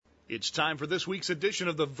It's time for this week's edition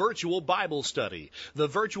of the Virtual Bible Study. The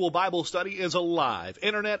Virtual Bible Study is a live,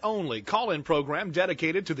 internet-only call-in program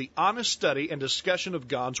dedicated to the honest study and discussion of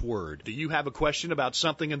God's Word. Do you have a question about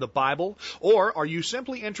something in the Bible? Or are you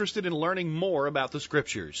simply interested in learning more about the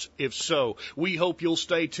Scriptures? If so, we hope you'll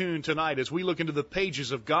stay tuned tonight as we look into the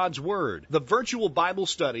pages of God's Word. The Virtual Bible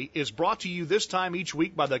Study is brought to you this time each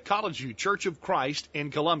week by the College View Church of Christ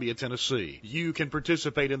in Columbia, Tennessee. You can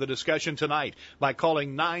participate in the discussion tonight by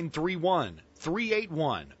calling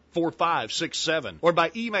 931-381-4567 or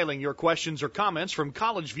by emailing your questions or comments from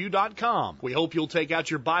collegeview.com. We hope you'll take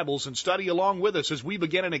out your Bibles and study along with us as we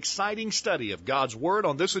begin an exciting study of God's Word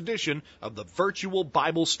on this edition of the Virtual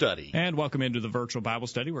Bible Study. And welcome into the Virtual Bible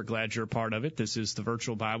Study. We're glad you're a part of it. This is the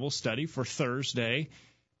Virtual Bible Study for Thursday,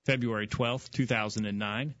 February 12th,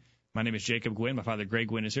 2009. My name is Jacob Gwynn. My father, Greg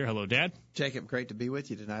Gwynn, is here. Hello, Dad. Jacob, great to be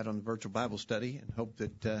with you tonight on the Virtual Bible Study, and hope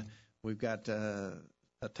that we've got a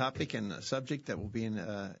topic and a subject that will be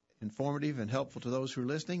informative and helpful to those who are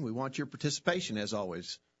listening. We want your participation, as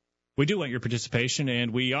always. We do want your participation,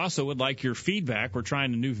 and we also would like your feedback. We're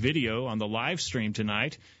trying a new video on the live stream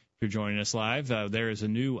tonight. If you're joining us live, there is a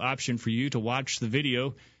new option for you to watch the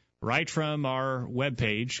video right from our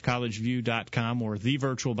webpage, collegeview.com or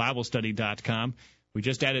thevirtualbiblestudy.com. We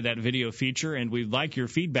just added that video feature, and we'd like your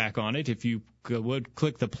feedback on it. If you would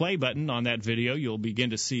click the play button on that video, you'll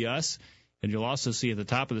begin to see us, and you'll also see at the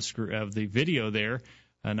top of the video there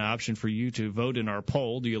an option for you to vote in our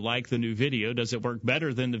poll. Do you like the new video? Does it work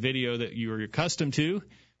better than the video that you were accustomed to,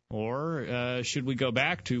 or should we go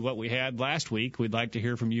back to what we had last week? We'd like to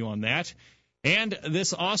hear from you on that. And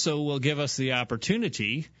this also will give us the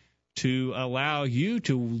opportunity to allow you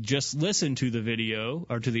to just listen to the video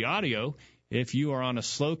or to the audio. If you are on a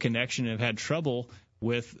slow connection and have had trouble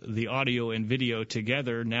with the audio and video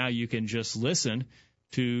together, now you can just listen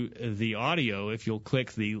to the audio if you'll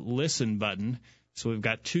click the listen button. So we've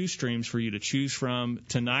got two streams for you to choose from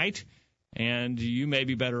tonight, and you may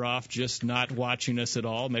be better off just not watching us at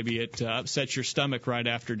all. Maybe it upsets your stomach right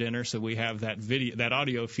after dinner, so we have that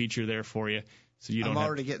audio feature there for you. So you don't. I'm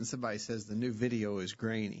already getting somebody says the new video is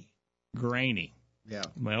grainy. Grainy. Yeah.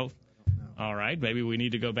 Well. All right, maybe we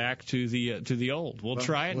need to go back to the old. We'll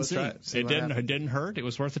try it and see. It didn't hurt. It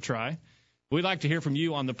was worth a try. We'd like to hear from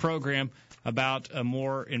you on the program about a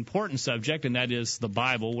more important subject, and that is the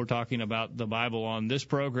Bible. We're talking about the Bible on this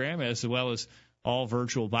program as well as all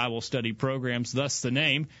virtual Bible study programs, thus the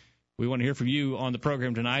name. We want to hear from you on the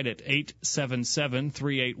program tonight at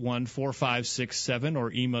 877-381-4567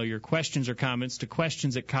 or email your questions or comments to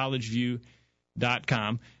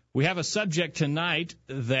questions@collegeview.com. We have a subject tonight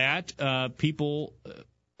that people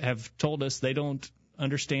have told us they don't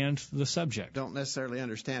understand the subject. Don't necessarily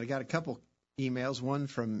understand. I got a couple emails, one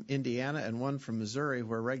from Indiana and one from Missouri,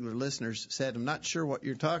 where regular listeners said, I'm not sure what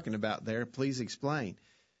you're talking about there. Please explain.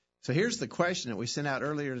 So here's the question that we sent out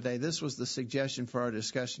earlier today. This was the suggestion for our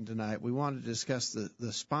discussion tonight. We wanted to discuss the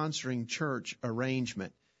sponsoring church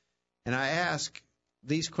arrangement. And I asked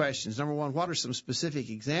these questions. Number one, what are some specific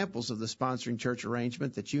examples of the sponsoring church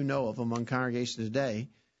arrangement that you know of among congregations today?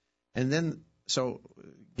 And then, so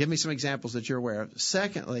give me some examples that you're aware of.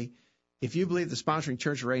 Secondly, if you believe the sponsoring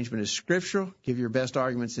church arrangement is scriptural, give your best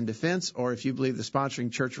arguments in defense. Or if you believe the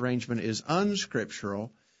sponsoring church arrangement is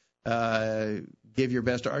unscriptural, give your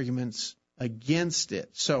best arguments against it.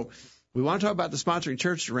 So we want to talk about the sponsoring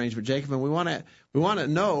church arrangement, Jacob, and we want to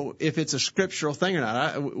know if it's a scriptural thing or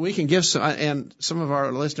not. We can give some, and some of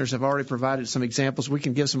our listeners have already provided some examples. We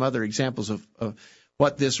can give some other examples of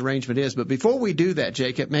what this arrangement is. But before we do that,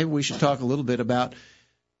 Jacob, maybe we should talk a little bit about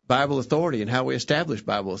Bible authority and how we establish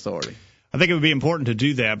Bible authority. I think it would be important to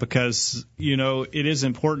do that because, it is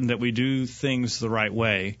important that we do things the right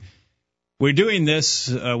way. We're doing this,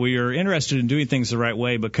 we are interested in doing things the right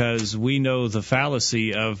way because we know the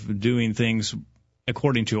fallacy of doing things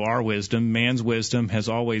according to our wisdom. Man's wisdom has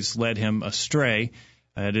always led him astray.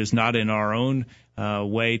 It is not in our own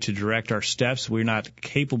way to direct our steps. We're not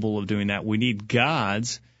capable of doing that. We need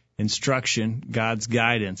God's instruction, God's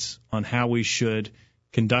guidance on how we should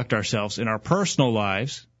conduct ourselves in our personal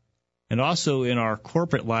lives and also in our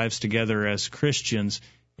corporate lives together as Christians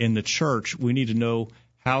in the church. We need to know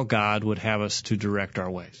how God would have us to direct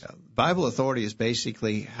our ways. Bible authority is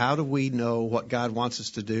basically how do we know what God wants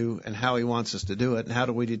us to do and how he wants us to do it, and how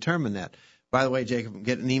do we determine that? By the way, Jacob, I'm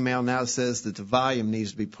getting an email now that says that the volume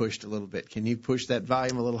needs to be pushed a little bit. Can you push that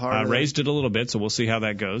volume a little harder? I raised it a little bit, so we'll see how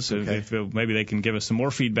that goes. Okay. If maybe they can give us some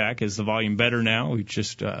more feedback. Is the volume better now?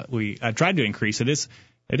 I tried to increase it.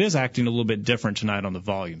 It is acting a little bit different tonight on the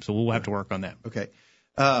volume, so we'll have to work on that. Okay.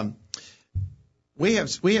 We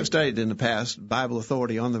have studied in the past Bible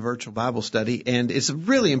authority on the virtual Bible study, and it's a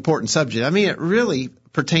really important subject. I mean, it really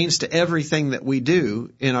pertains to everything that we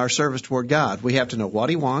do in our service toward God. We have to know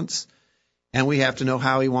what He wants, and we have to know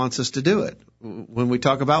how He wants us to do it. When we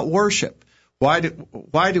talk about worship, why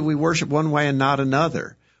do we worship one way and not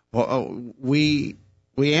another? Well, we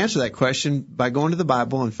answer that question by going to the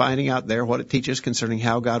Bible and finding out there what it teaches concerning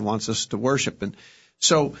how God wants us to worship. And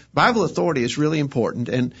so Bible authority is really important.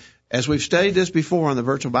 And as we've studied this before on the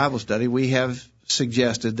virtual Bible study, we have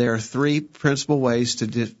suggested there are three principal ways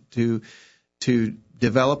to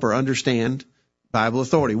develop or understand Bible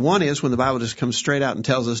authority. One is when the Bible just comes straight out and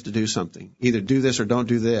tells us to do something, either do this or don't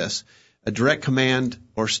do this. A direct command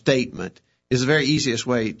or statement is the very easiest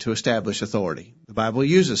way to establish authority. The Bible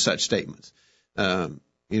uses such statements.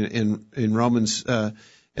 In Romans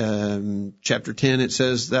chapter 10, it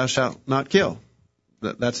says, "Thou shalt not kill."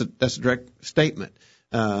 That's a direct statement.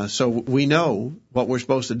 So we know what we're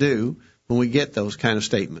supposed to do when we get those kind of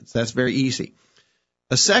statements. That's very easy.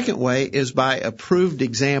 A second way is by approved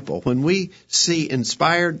example. When we see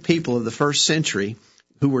inspired people of the first century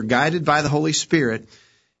who were guided by the Holy Spirit,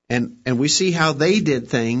 and we see how they did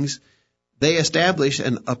things, they establish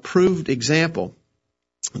an approved example.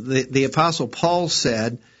 The Apostle Paul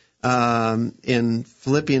said in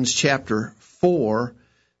Philippians chapter 4,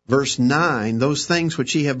 verse 9, "Those things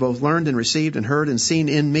which ye have both learned and received and heard and seen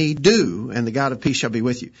in me, do, and the God of peace shall be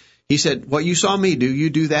with you." He said, what you saw me do, you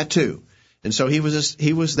do that too. And so he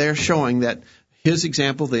was there showing that his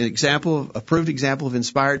example, approved example of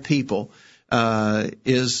inspired people,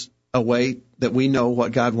 is a way that we know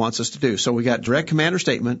what God wants us to do. So we got direct command or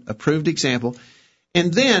statement, approved example,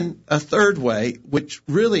 and then a third way, which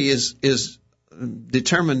really is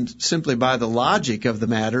determined simply by the logic of the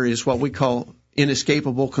matter, is what we call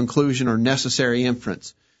inescapable conclusion or necessary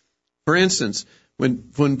inference. For instance,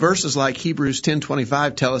 when verses like Hebrews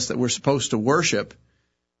 10:25 tell us that we're supposed to worship,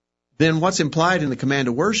 then what's implied in the command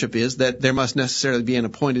to worship is that there must necessarily be an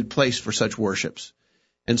appointed place for such worships.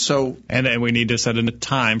 And so, and we need to set a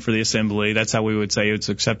time for the assembly. That's how we would say it's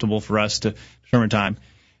acceptable for us to determine time.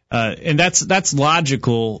 And that's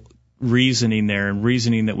logical reasoning there, and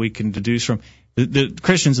reasoning that we can deduce from. The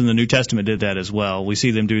Christians in the New Testament did that as well. We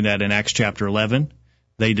see them doing that in Acts chapter 11.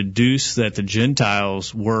 They deduce that the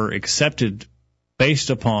Gentiles were accepted based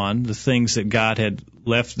upon the things that God had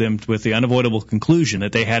left them with, the unavoidable conclusion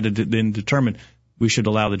that they had to then determine we should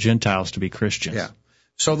allow the Gentiles to be Christians. Yeah.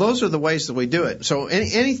 So those are the ways that we do it. So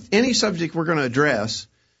any subject we're going to address,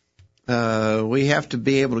 we have to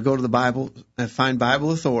be able to go to the Bible and find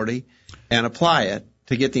Bible authority and apply it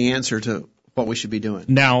to get the answer to what we should be doing.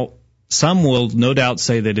 Now, some will no doubt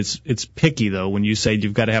say that it's picky, though, when you say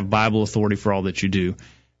you've got to have Bible authority for all that you do,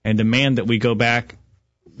 and demand that we go back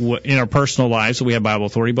in our personal lives so we have Bible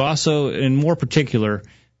authority, but also in more particular,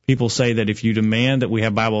 people say that if you demand that we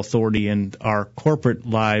have Bible authority in our corporate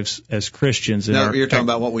lives as Christians, you're talking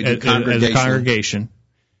about what we do as a congregation,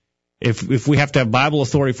 if we have to have Bible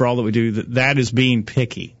authority for all that we do, that is being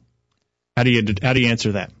picky. How do you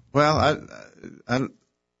answer that? Well, I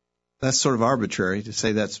that's sort of arbitrary to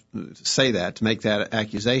say that, to make that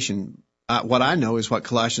accusation. What I know is what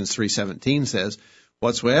Colossians 3:17 says: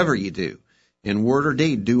 "Whatsoever you do, in word or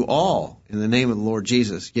deed, do all in the name of the Lord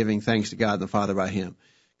Jesus, giving thanks to God the Father by Him."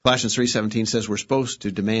 Colossians 3:17 says we're supposed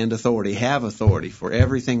to demand authority, have authority for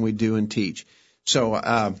everything we do and teach. So,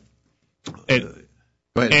 go ahead.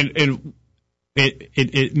 And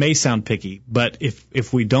it may sound picky, but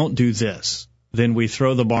if we don't do this, then we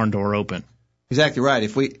throw the barn door open. Exactly right.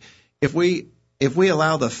 If we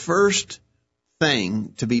allow the first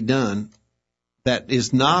thing to be done that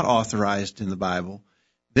is not authorized in the Bible,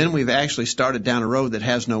 then we've actually started down a road that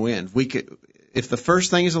has no end. If the first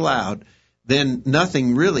thing is allowed, then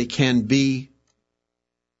nothing really can be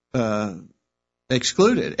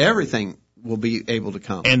excluded. Everything will be able to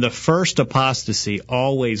come. And the first apostasy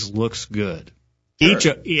always looks good.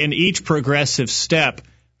 Sure. Each progressive step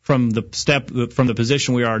from the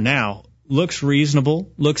position we are now looks reasonable,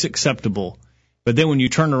 looks acceptable. But then when you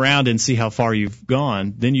turn around and see how far you've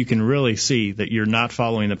gone, then you can really see that you're not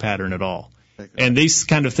following the pattern at all. Okay. And these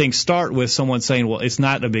kind of things start with someone saying, well, it's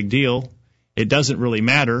not a big deal. It doesn't really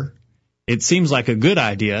matter. It seems like a good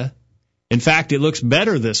idea. In fact, it looks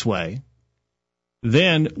better this way.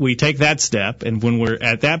 Then we take that step, and when we're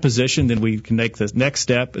at that position, then we can make the next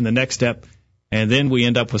step and the next step, and then we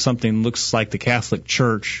end up with something that looks like the Catholic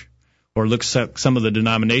Church, or looks like some of the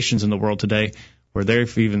denominations in the world today, where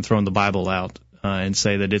they've even thrown the Bible out and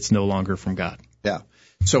say that it's no longer from God. Yeah.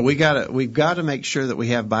 So we've got to make sure that we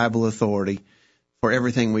have Bible authority for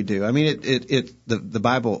everything we do. I mean, the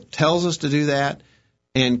Bible tells us to do that.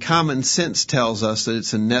 and common sense tells us that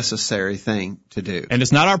it's a necessary thing to do. And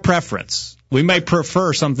it's not our preference. We may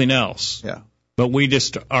prefer something else. Yeah. But we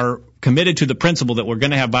just are committed to the principle that we're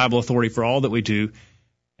going to have Bible authority for all that we do,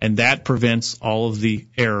 and that prevents all of the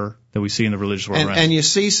error that we see in the religious world. And you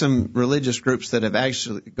see some religious groups that have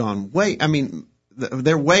actually gone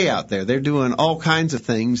they're way out there. They're doing all kinds of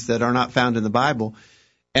things that are not found in the Bible.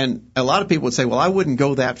 And a lot of people would say, well, I wouldn't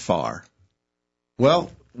go that far.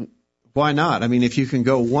 Well, why not? I mean, if you can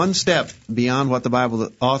go one step beyond what the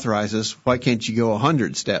Bible authorizes, why can't you go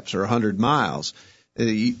 100 steps or 100 miles?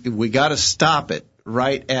 We got to stop it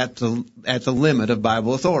right at the limit of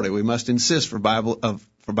Bible authority. We must insist for Bible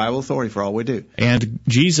authority for all we do. And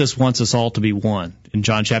Jesus wants us all to be one. In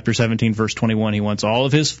John chapter 17, verse 21, he wants all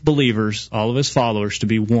of his believers, all of his followers to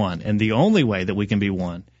be one. And the only way that we can be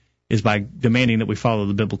one is by demanding that we follow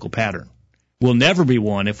the biblical pattern. We'll never be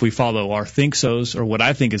one if we follow our think-sos or what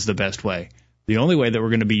I think is the best way. The only way that we're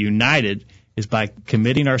going to be united is by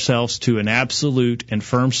committing ourselves to an absolute and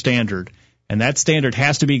firm standard, and that standard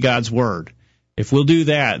has to be God's Word. If we'll do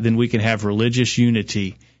that, then we can have religious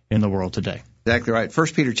unity in the world today. Exactly right. 1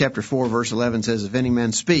 Peter chapter 4, verse 11 says, if any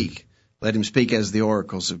man speak, let him speak as the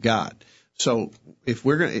oracles of God. So if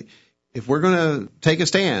we're going to take a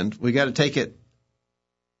stand, we got to take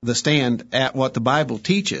the stand at what the Bible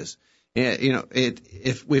teaches.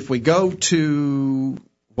 If we go to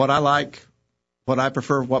what I like, what I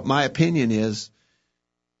prefer, what my opinion is,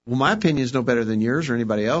 well, my opinion is no better than yours or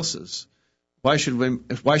anybody else's. Why should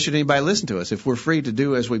anybody listen to us? If we're free to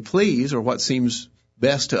do as we please or what seems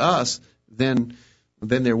best to us, then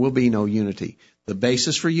there will be no unity. The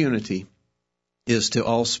basis for unity is to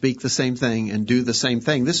all speak the same thing and do the same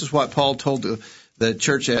thing. This is what Paul told the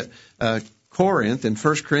church at Corinth in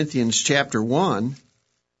 1 Corinthians chapter 1.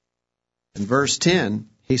 In verse 10,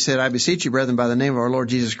 he said, I beseech you, brethren, by the name of our Lord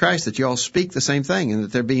Jesus Christ, that you all speak the same thing, and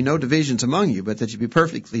that there be no divisions among you, but that you be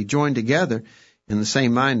perfectly joined together in the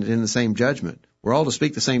same mind and in the same judgment. We're all to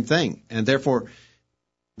speak the same thing, and therefore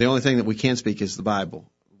the only thing that we can speak is the Bible.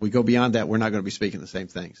 We go beyond that, we're not going to be speaking the same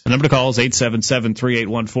things. The number to call is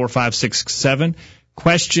 877-381-4567.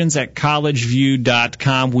 Questions at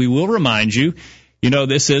collegeview.com. We will remind you,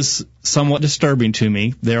 this is somewhat disturbing to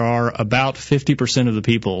me. There are about 50% of the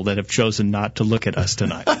people that have chosen not to look at us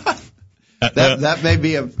tonight. That may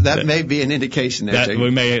be an indication there.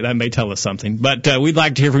 That may tell us something. But we'd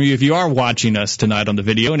like to hear from you if you are watching us tonight on the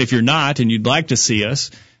video, and if you're not and you'd like to see us,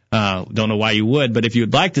 don't know why you would, but if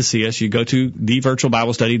you'd like to see us, you go to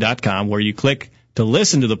thevirtualbiblestudy.com where you click to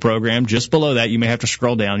listen to the program. Just below that, you may have to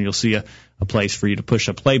scroll down. You'll see a place for you to push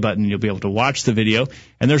a play button. You'll be able to watch the video.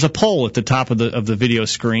 And there's a poll at the top of the video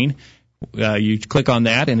screen. You click on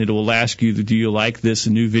that, and it will ask you, do you like this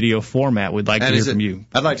new video format? We'd like to hear from you.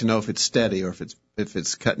 I'd like to know if it's steady or if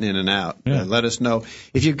it's cutting in and out. Yeah. Let us know.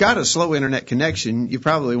 If you've got a slow internet connection, you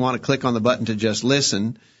probably want to click on the button to just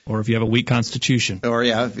listen. Or if you have a weak constitution. Or,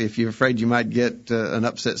 if you're afraid you might get an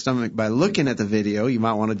upset stomach by looking at the video, you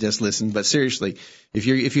might want to just listen. But seriously, if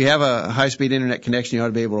you have a high-speed internet connection, you ought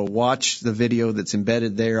to be able to watch the video that's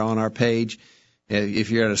embedded there on our page. If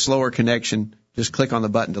you're at a slower connection, just click on the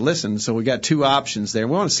button to listen. So we got two options there.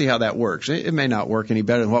 We want to see how that works. It may not work any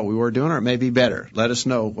better than what we were doing, or it may be better. Let us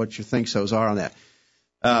know what your think-sos are on that.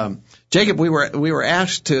 Jacob, we were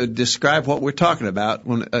asked to describe what we're talking about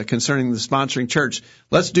concerning the sponsoring church.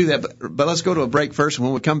 Let's do that, but let's go to a break first, and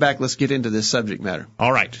when we come back, let's get into this subject matter.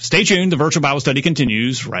 All right. Stay tuned. The Virtual Bible Study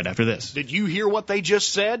continues right after this. Did you hear what they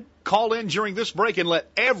just said? Call in during this break and let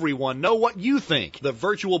everyone know what you think. The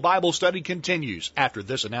Virtual Bible Study continues after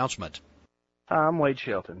this announcement. Hi, I'm Wade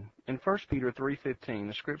Shelton. In 1 Peter 3:15,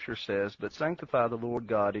 the Scripture says, But sanctify the Lord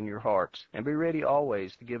God in your hearts, and be ready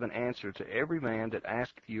always to give an answer to every man that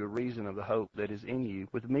asketh you a reason of the hope that is in you,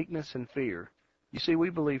 with meekness and fear. You see, we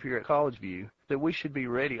believe here at College View that we should be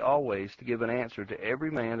ready always to give an answer to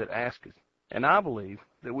every man that asketh. And I believe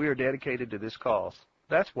that we are dedicated to this cause.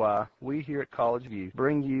 That's why we here at College View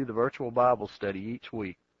bring you the Virtual Bible Study each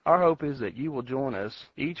week. Our hope is that you will join us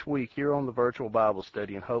each week here on the Virtual Bible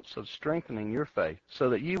Study in hopes of strengthening your faith, so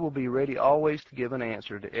that you will be ready always to give an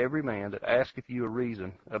answer to every man that asketh you a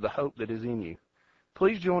reason of the hope that is in you.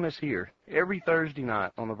 Please join us here every Thursday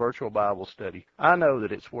night on the Virtual Bible Study. I know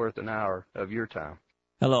that it's worth an hour of your time.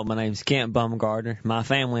 Hello, my name is Kent Baumgartner. My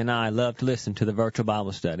family and I love to listen to the Virtual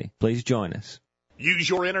Bible Study. Please join us. Use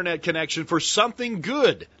your internet connection for something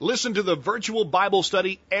good. Listen to the Virtual Bible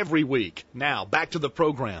Study every week. Now, back to the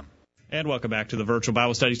program. And welcome back to the Virtual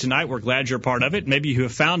Bible Study tonight. We're glad you're a part of it. Maybe you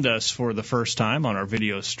have found us for the first time on our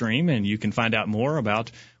video stream, and you can find out more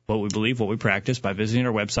about what we believe, what we practice by visiting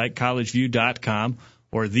our website, collegeview.com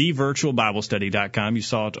or thevirtualbiblestudy.com. You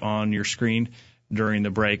saw it on your screen during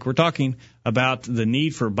the break. We're talking about the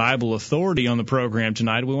need for Bible authority on the program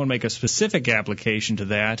tonight. We want to make a specific application to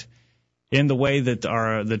that in the way that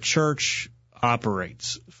the church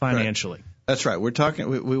operates financially. Right. That's right. We're talking.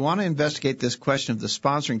 We want to investigate this question of the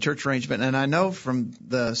sponsoring church arrangement, and I know from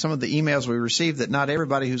some of the emails we received that not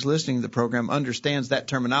everybody who's listening to the program understands that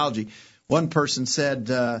terminology. One person said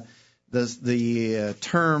the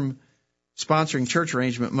term sponsoring church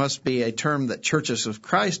arrangement must be a term that Churches of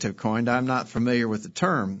Christ have coined. I'm not familiar with the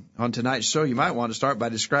term. On tonight's show, you might want to start by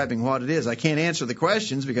describing what it is. I can't answer the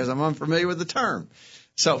questions because I'm unfamiliar with the term.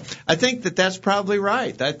 So I think that that's probably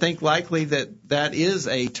right. I think likely that is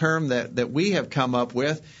a term that we have come up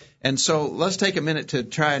with. And so let's take a minute to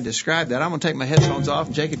try and describe that. I'm going to take my headphones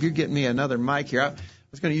off. Jacob, you're getting me another mic here. I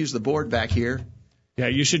was going to use the board back here. Yeah,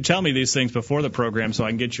 you should tell me these things before the program so I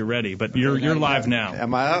can get you ready. But you're live now.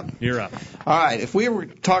 Am I up? You're up. All right. If we were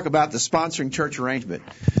to talk about the sponsoring church arrangement,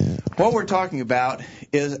 what we're talking about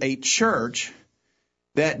is a church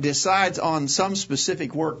that decides on some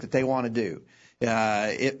specific work that they want to do.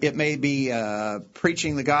 It may be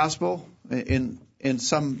preaching the gospel in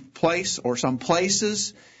some place or some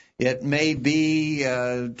places. It may be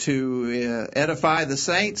to edify the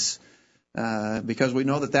saints, because we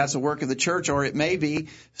know that that's a work of the church, or it may be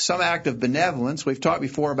some act of benevolence. We've talked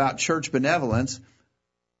before about church benevolence,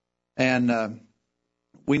 and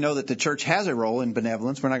we know that the church has a role in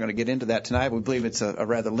benevolence. We're not going to get into that tonight. We believe it's a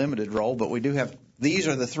rather limited role, but we do have. These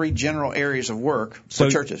are the three general areas of work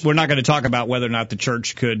for churches. We're not going to talk about whether or not the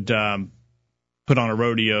church could put on a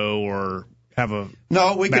rodeo or have a.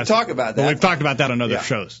 No, we could talk about that. Well, we've talked about that on other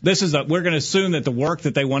shows. We're going to assume that the work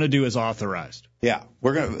that they want to do is authorized. Yeah,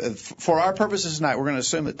 we're going to, for our purposes tonight, we're going to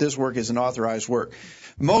assume that this work is an authorized work.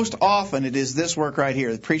 Most often, it is this work right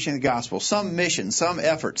here, preaching the gospel, some mission, some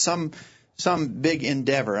effort, some big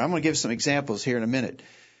endeavor. I'm going to give some examples here in a minute.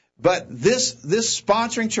 But this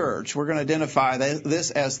sponsoring church, we're going to identify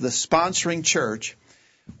this as the sponsoring church.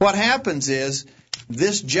 What happens is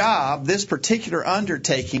this job, this particular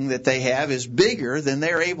undertaking that they have is bigger than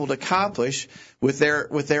they're able to accomplish with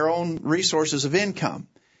their own resources of income.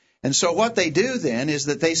 And so what they do then is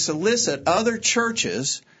that they solicit other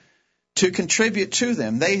churches to contribute to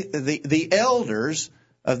them. The elders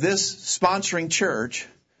of this sponsoring church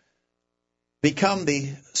become the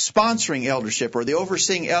sponsoring eldership or the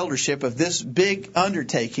overseeing eldership of this big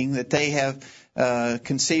undertaking that they have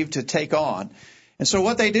conceived to take on. And so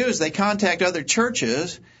what they do is they contact other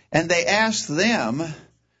churches and they ask them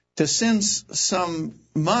to send some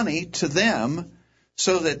money to them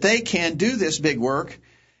so that they can do this big work,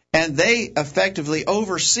 and they effectively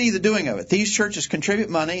oversee the doing of it. These churches contribute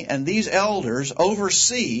money, and these elders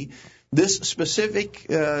oversee this specific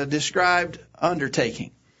described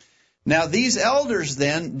undertaking. Now, these elders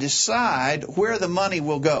then decide where the money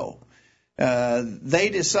will go. They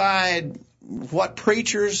decide what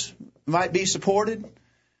preachers might be supported.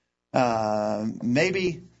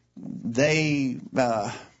 Maybe they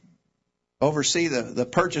oversee the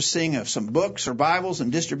purchasing of some books or Bibles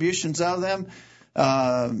and distributions of them.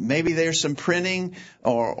 Maybe there's some printing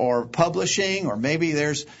or publishing, or maybe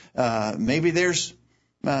there's some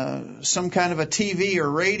kind of a TV or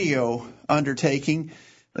radio undertaking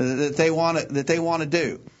that they want to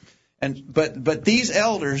do. But these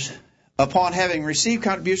elders, upon having received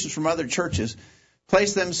contributions from other churches,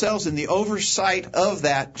 place themselves in the oversight of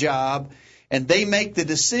that job, and they make the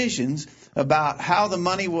decisions about how the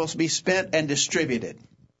money will be spent and distributed.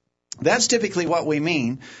 That's typically what we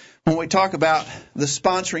mean when we talk about the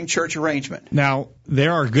sponsoring church arrangement. Now,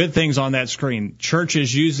 there are good things on that screen.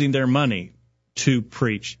 Churches using their money to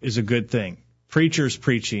preach is a good thing. Preachers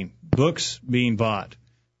preaching, books being bought,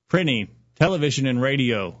 printing, television and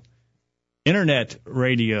radio, internet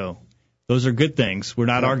radio. Those are good things. We're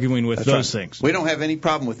not arguing with those things. We don't have any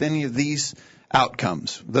problem with any of these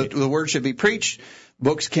outcomes. The word should be preached.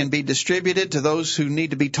 Books can be distributed to those who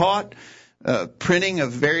need to be taught. Printing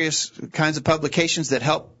of various kinds of publications that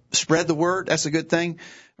help spread the word, that's a good thing.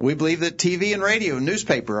 We believe that TV and radio and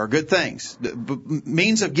newspaper are good things,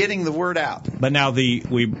 means of getting the word out. But now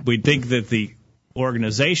we think that the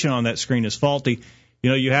organization on that screen is faulty. You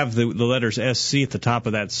know, you have the letters SC at the top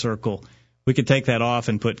of that circle. We could take that off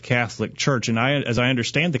and put Catholic Church. And as I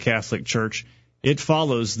understand the Catholic Church, it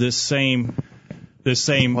follows this same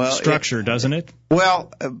structure, doesn't it?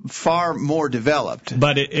 Well, far more developed.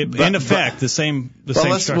 But in effect, the same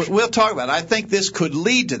structure. We'll talk about it. I think this could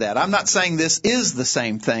lead to that. I'm not saying this is the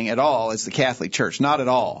same thing at all as the Catholic Church, not at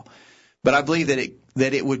all. But I believe that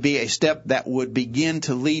that it would be a step that would begin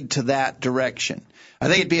to lead to that direction. I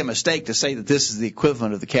think it'd be a mistake to say that this is the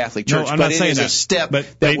equivalent of the Catholic Church, but it is a step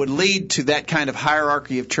that would lead to that kind of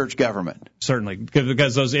hierarchy of church government. Certainly,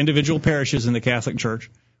 because those individual parishes in the Catholic Church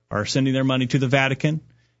are sending their money to the Vatican,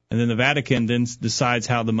 and then the Vatican then decides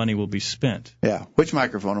how the money will be spent. Yeah. Which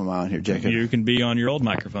microphone am I on here, Jacob? You can be on your old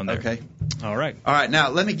microphone there. Okay. All right. All right. Now,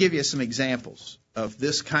 let me give you some examples of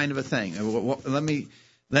this kind of a thing.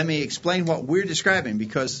 Let me explain what we're describing,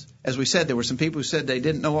 because, as we said, there were some people who said they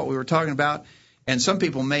didn't know what we were talking about, and some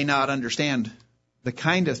people may not understand the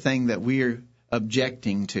kind of thing that we're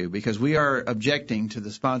objecting to, because we are objecting to the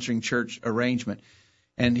sponsoring church arrangement.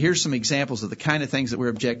 And here's some examples of the kind of things that we're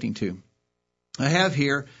objecting to. I have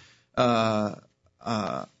here some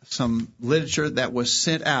literature that was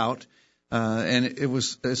sent out, and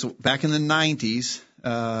it's back in the 90s.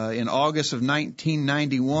 In August of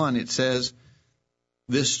 1991, it says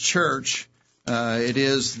this church, it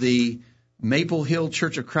is the Maple Hill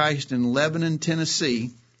Church of Christ in Lebanon, Tennessee.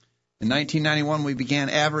 In 1991, we began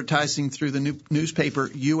advertising through the newspaper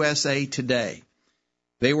USA Today.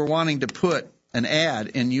 They were wanting to put an ad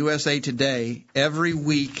in USA Today every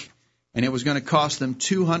week, and it was going to cost them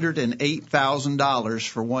 $208,000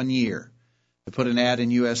 for 1 year to put an ad in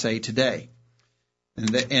USA Today.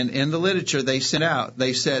 And in the literature they sent out,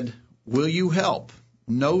 they said, "Will you help?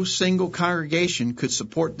 No single congregation could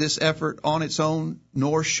support this effort on its own,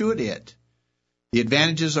 nor should it. The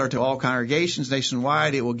advantages are to all congregations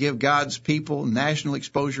nationwide. It will give God's people national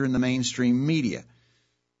exposure in the mainstream media.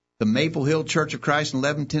 The Maple Hill Church of Christ in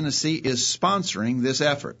Lebanon, Tennessee is sponsoring this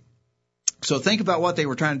effort." So think about what they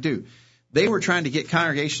were trying to do. They were trying to get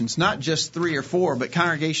congregations, not just 3 or 4, but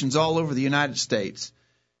congregations all over the United States,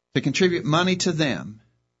 to contribute money to them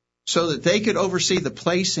so that they could oversee the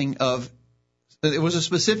placing of, it was a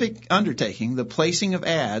specific undertaking, the placing of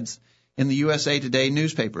ads in the USA Today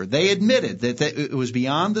newspaper. They admitted that it was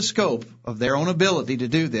beyond the scope of their own ability to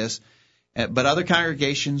do this, but other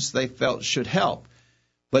congregations they felt should help.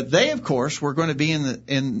 But they, of course, were going to be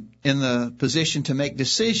in the position to make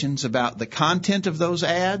decisions about the content of those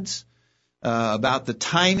ads, about the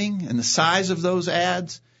timing and the size of those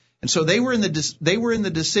ads. And so they were in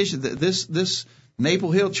the decision that this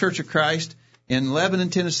Maple Hill Church of Christ in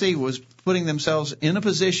Lebanon, Tennessee, was putting themselves in a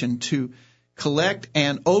position to collect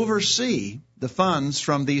and oversee the funds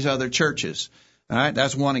from these other churches. All right,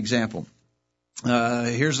 that's one example.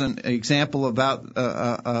 Here's an example about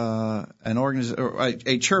a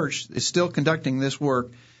church is still conducting this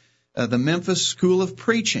work. The Memphis School of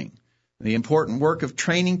Preaching, the important work of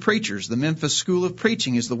training preachers. The Memphis School of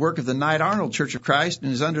Preaching is the work of the Knight Arnold Church of Christ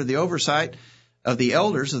and is under the oversight of the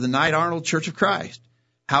elders of the Knight Arnold Church of Christ.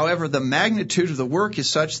 However, the magnitude of the work is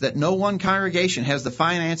such that no one congregation has the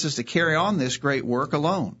finances to carry on this great work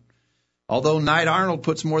alone. Although Knight Arnold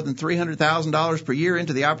puts more than $300,000 per year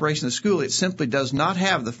into the operation of the school, it simply does not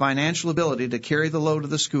have the financial ability to carry the load of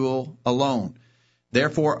the school alone.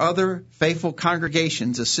 Therefore, other faithful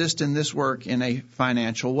congregations assist in this work in a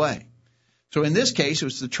financial way. So in this case, it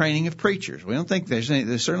was the training of preachers. We don't think there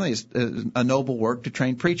certainly is a noble work to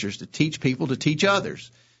train preachers, to teach people to teach others.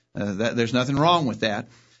 There's nothing wrong with that.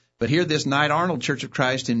 But here, this Knight Arnold Church of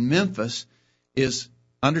Christ in Memphis is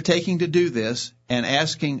undertaking to do this and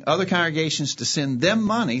asking other congregations to send them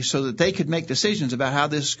money so that they could make decisions about how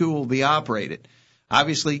this school will be operated.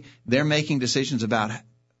 Obviously, they're making decisions about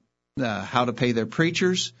how to pay their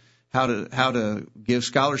preachers, how to give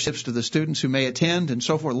scholarships to the students who may attend, and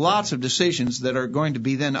so forth. Lots of decisions that are going to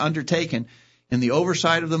be then undertaken in the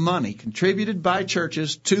oversight of the money contributed by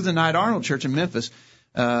churches to the Knight Arnold Church in Memphis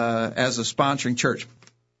as a sponsoring church.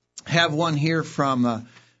 Have one here from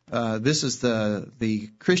this is the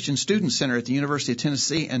Christian Student Center at the University of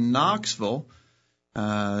Tennessee in Knoxville.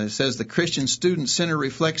 It says the Christian Student Center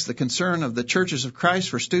reflects the concern of the Churches of Christ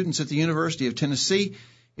for students at the University of Tennessee.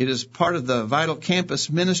 It is part of the Vital Campus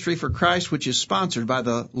Ministry for Christ, which is sponsored by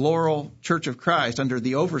the Laurel Church of Christ under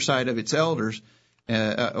the oversight of its elders,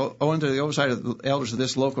 under the oversight of the elders of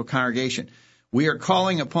this local congregation. We are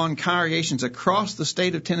calling upon congregations across the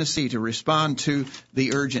state of Tennessee to respond to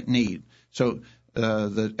the urgent need. So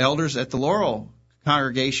the elders at the Laurel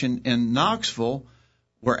congregation in Knoxville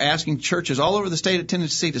were asking churches all over the state of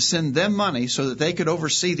Tennessee to send them money so that they could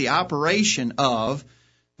oversee the operation of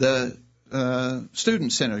the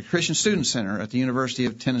student center, Christian Student Center at the University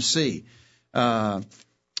of Tennessee.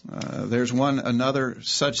 There's another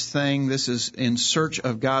such thing. This is In Search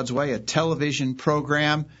of God's Way, a television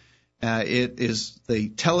program. It is the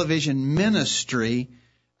television ministry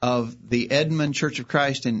of the Edmond Church of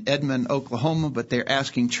Christ in Edmond, Oklahoma, but they're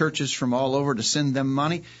asking churches from all over to send them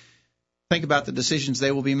money. Think about the decisions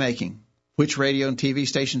they will be making. which radio and TV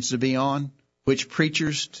stations to be on, which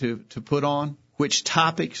preachers to put on, which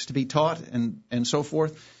topics to be taught, and so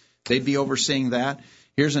forth. They'd be overseeing that.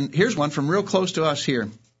 Here's one from real close to us here,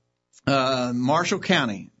 Marshall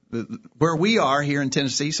County, where we are here in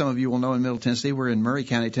Tennessee. Some of you will know in Middle Tennessee. We're in Murray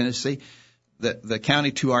County, Tennessee. The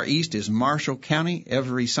county to our east is Marshall County.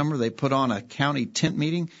 Every summer they put on a county tent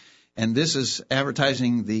meeting, and this is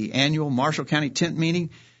advertising the annual Marshall County tent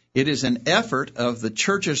meeting. It is an effort of the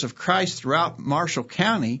churches of Christ throughout Marshall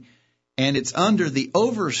County, and it's under the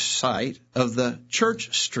oversight of the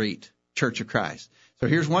Church Street Church of Christ. So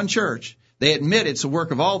here's one church. They admit it's the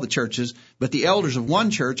work of all the churches, but the elders of one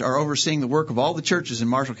church are overseeing the work of all the churches in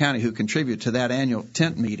Marshall County who contribute to that annual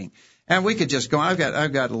tent meeting. And we could just go on.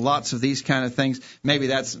 I've got lots of these kind of things. Maybe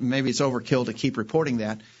it's overkill to keep reporting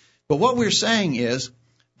that. But what we're saying is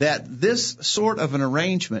that this sort of an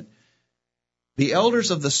arrangement, the elders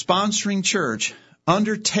of the sponsoring church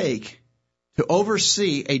undertake to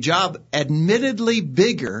oversee a job admittedly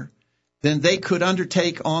bigger than they could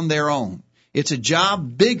undertake on their own. It's a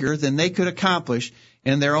job bigger than they could accomplish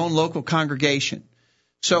in their own local congregation.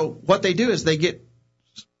 So what they do is they get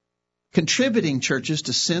contributing churches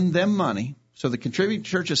to send them money. So the contributing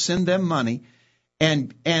churches send them money,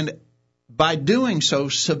 and by doing so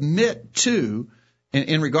submit to,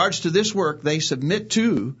 in regards to this work, they submit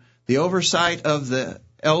to the oversight of the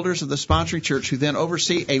elders of the sponsoring church, who then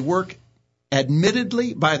oversee a work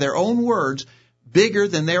admittedly, by their own words, bigger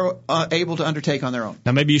than they're able to undertake on their own.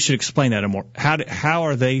 Now, maybe you should explain that more. How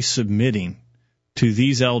are they submitting to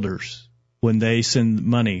these elders when they send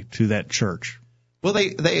money to that church? Well,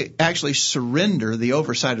 they actually surrender the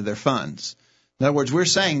oversight of their funds. In other words, we're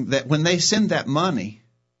saying that when they send that money,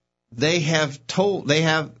 they have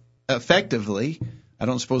effectively, I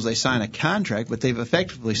don't suppose they sign a contract, but they've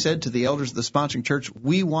effectively said to the elders of the sponsoring church,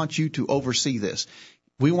 we want you to oversee this.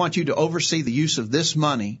 We want you to oversee the use of this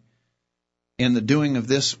money in the doing of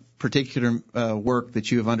this particular work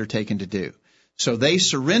that you have undertaken to do. So they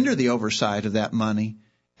surrender the oversight of that money,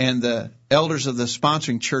 and the elders of the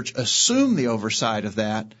sponsoring church assume the oversight of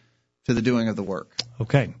that to the doing of the work.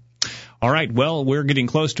 Okay. All right. Well, we're getting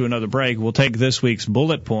close to another break. We'll take this week's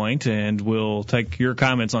bullet point, and we'll take your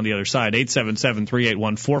comments on the other side.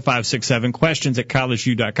 877-381-4567,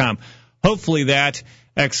 questions@collegeview.com. Hopefully that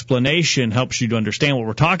explanation helps you to understand what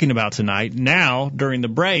we're talking about tonight. Now, during the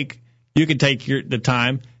break, you can take the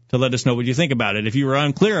time to let us know what you think about it. If you were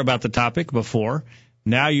unclear about the topic before,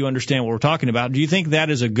 now you understand what we're talking about. Do you think that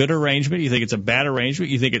is a good arrangement? Do you think it's a bad arrangement?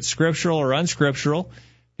 Do you think it's scriptural or unscriptural?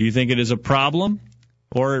 Do you think it is a problem?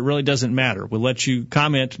 Or it really doesn't matter? We'll let you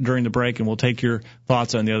comment during the break, and we'll take your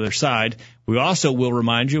thoughts on the other side. We also will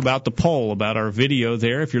remind you about the poll, about our video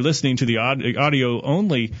there. If you're listening to the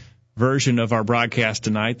audio-only version of our broadcast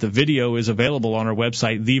tonight, the video is available on our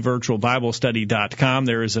website, thevirtualbiblestudy.com.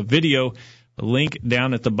 There is a video link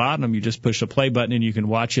down at the bottom. You just push the play button, and you can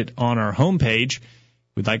watch it on our homepage.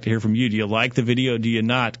 We'd like to hear from you. Do you like the video? Do you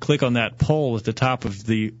not? Click on that poll at the top of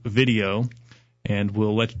the video, and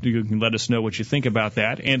you can let us know what you think about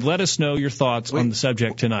that, and let us know your thoughts on the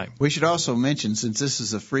subject tonight. We should also mention, since this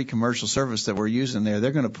is a free commercial service that we're using there,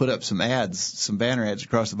 they're going to put up some ads, some banner ads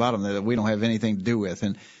across the bottom there that we don't have anything to do with.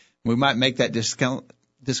 And we might make that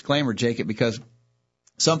disclaimer, Jacob, because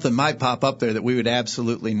something might pop up there that we would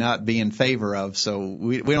absolutely not be in favor of. So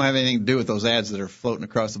we don't have anything to do with those ads that are floating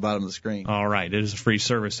across the bottom of the screen. All right. It is a free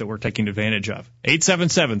service that we're taking advantage of.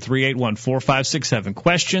 877-381-4567.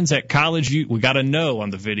 Questions at college. We got a no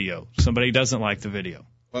on the video. Somebody doesn't like the video.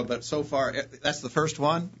 Well, but so far, that's the first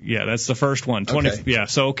one? Yeah, that's the first one. Okay. Yeah,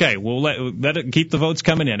 so okay. We'll let it keep the votes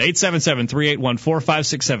coming in.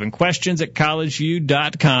 877-381-4567. Questions at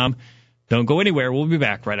collegeview.com. Don't go anywhere. We'll be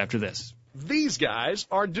back right after this. These guys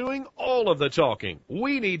are doing all of the talking.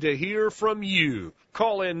 We need to hear from you.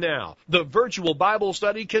 Call in now. The virtual Bible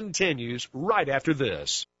study continues right after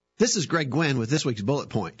this. This is Greg Gwynn with this week's bullet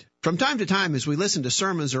point. From time to time, as we listen to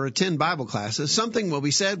sermons or attend Bible classes, something will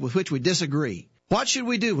be said with which we disagree. What should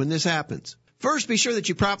we do when this happens? First, be sure that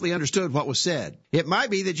you properly understood what was said. It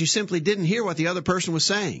might be that you simply didn't hear what the other person was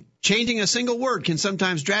saying. Changing a single word can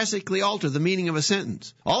sometimes drastically alter the meaning of a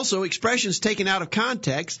sentence. Also, expressions taken out of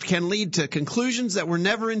context can lead to conclusions that were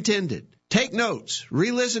never intended. Take notes.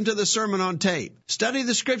 Re-listen to the sermon on tape. Study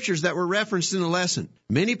the scriptures that were referenced in the lesson.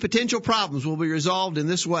 Many potential problems will be resolved in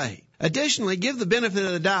this way. Additionally, give the benefit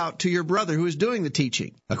of the doubt to your brother who is doing the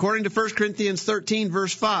teaching. According to 1 Corinthians 13,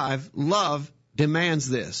 verse 5, love demands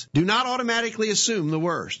this. Do not automatically assume the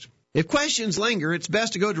worst. If questions linger, it's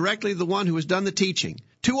best to go directly to the one who has done the teaching.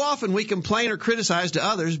 Too often we complain or criticize to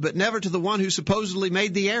others, but never to the one who supposedly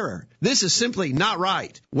made the error. This is simply not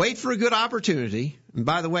right. Wait for a good opportunity, And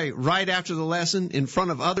by the way, right after the lesson, in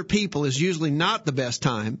front of other people is usually not the best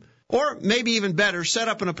time. Or maybe even better, set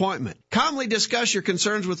up an appointment. Calmly discuss your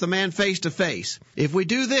concerns with the man face to face. If we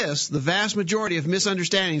do this, the vast majority of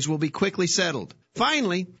misunderstandings will be quickly settled.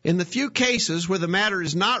 Finally, in the few cases where the matter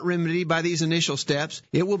is not remedied by these initial steps,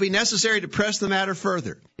 it will be necessary to press the matter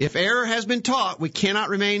further. If error has been taught, we cannot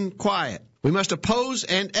remain quiet. We must oppose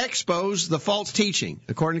and expose the false teaching,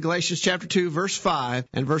 according to Galatians chapter 2, verse 5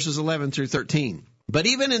 and verses 11 through 13. But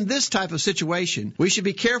even in this type of situation, we should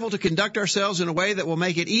be careful to conduct ourselves in a way that will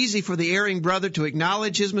make it easy for the erring brother to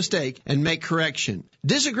acknowledge his mistake and make correction.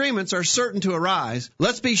 Disagreements are certain to arise.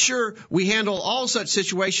 Let's be sure we handle all such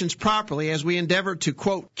situations properly as we endeavor to,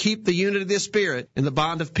 quote, keep the unity of the Spirit in the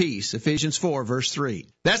bond of peace, Ephesians 4, verse 3.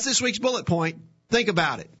 That's this week's bullet point. Think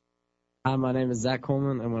about it. Hi, my name is Zach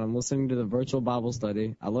Coleman, and when I'm listening to the virtual Bible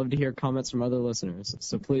study, I love to hear comments from other listeners.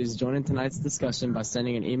 So please join in tonight's discussion by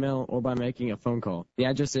sending an email or by making a phone call. The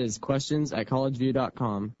address is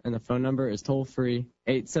questions@collegeview.com, and the phone number is toll-free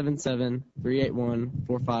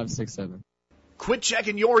 877-381-4567. Quit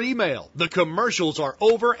checking your email. The commercials are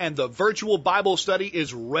over and the virtual Bible study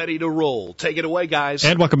is ready to roll. Take it away, guys.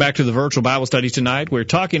 And welcome back to the virtual Bible study tonight. We're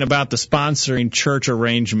talking about the sponsoring church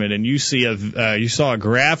arrangement, and you saw a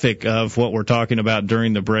graphic of what we're talking about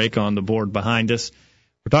during the break on the board behind us.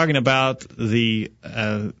 We're talking about the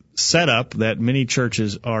setup that many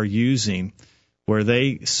churches are using, where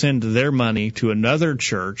they send their money to another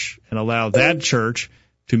church and allow that church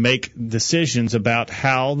to make decisions about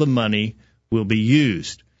how the money will be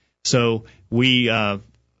used. So we are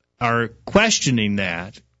questioning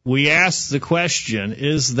that. We ask the question,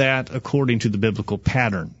 is that according to the biblical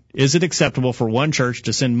pattern? Is it acceptable for one church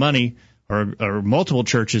to send money or multiple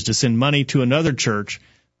churches to send money to another church,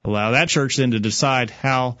 allow that church then to decide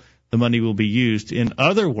how the money will be used? In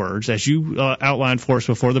other words, as you outlined for us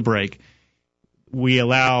before the break, we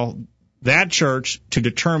allow that church to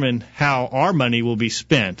determine how our money will be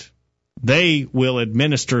spent. They will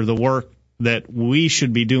administer the work that we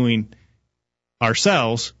should be doing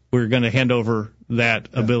ourselves. We're going to hand over that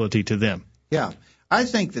ability to them. Yeah, I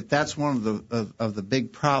think that's one of the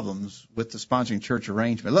big problems with the sponsoring church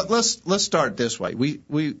arrangement. Let's start this way. We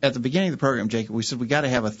at the beginning of the program, Jacob, we said we got to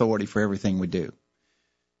have authority for everything we do.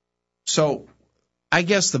 So I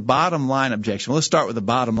guess the bottom line objection. Let's start with the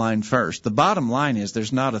bottom line first. The bottom line is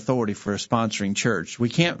there's not authority for a sponsoring church. We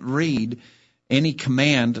can't read any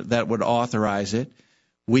command that would authorize it.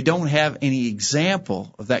 We don't have any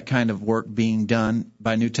example of that kind of work being done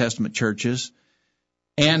by New Testament churches,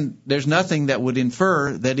 and there's nothing that would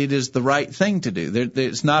infer that it is the right thing to do.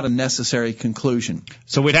 It's not a necessary conclusion.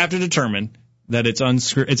 So we'd have to determine that it's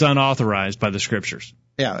unauthorized by the Scriptures.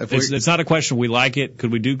 Yeah, it's not a question we like it.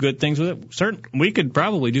 Could we do good things with it? Certainly, we could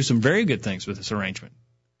probably do some very good things with this arrangement.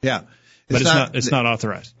 Yeah. But it's not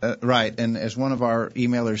authorized. Right, and as one of our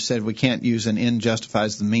emailers said, we can't use an end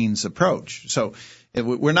justifies the means approach. So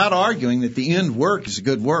we're not arguing that the end work is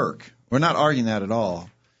good work. We're not arguing that at all.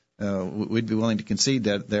 We'd be willing to concede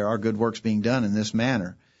that there are good works being done in this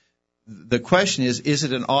manner. The question is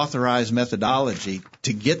it an authorized methodology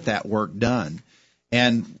to get that work done?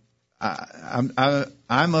 And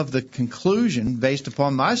I'm of the conclusion, based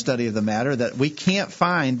upon my study of the matter, that we can't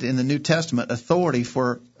find in the New Testament authority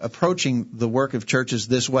for approaching the work of churches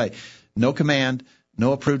this way. No command,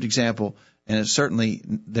 no approved example, and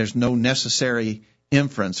there's no necessary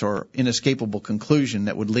inference or inescapable conclusion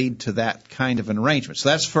that would lead to that kind of an arrangement. So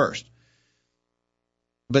that's first.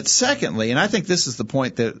 But secondly, and I think this is the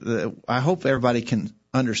point that I hope everybody can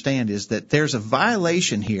understand, is that there's a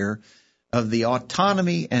violation here of the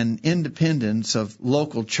autonomy and independence of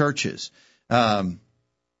local churches. Those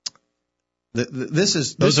are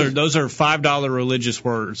 $5 religious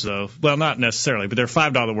words, though. Well, not necessarily, but they're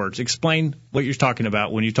 $5 words. Explain what you're talking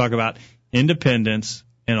about when you talk about independence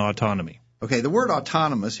and autonomy. Okay, the word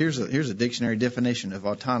autonomous, here's a dictionary definition of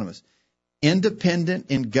autonomous. Independent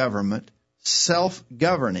in government,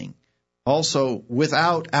 self-governing, also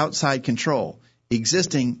without outside control,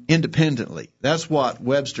 existing independently. That's what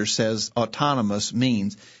Webster says autonomous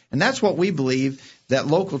means. And that's what we believe that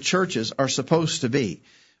local churches are supposed to be.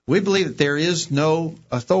 We believe that there is no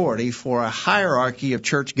authority for a hierarchy of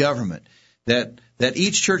church government, that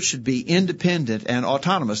each church should be independent and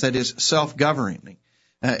autonomous, that is, self-governing.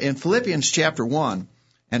 In Philippians chapter 1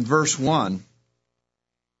 and verse 1,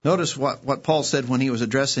 notice what Paul said when he was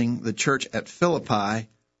addressing the church at Philippi.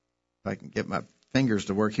 If I can get my fingers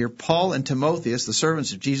to work here. Paul and Timotheus, the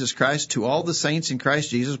servants of Jesus Christ, to all the saints in Christ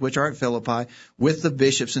Jesus, which are at Philippi, with the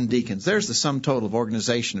bishops and deacons. There's the sum total of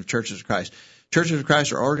organization of churches of Christ. Churches of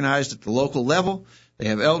Christ are organized at the local level. They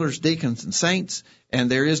have elders, deacons, and saints, and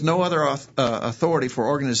there is no other authority for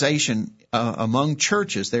organization among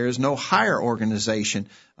churches. There is no higher organization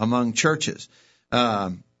among churches.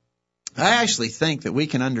 I actually think that we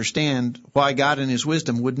can understand why God in His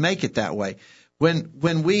wisdom would make it that way.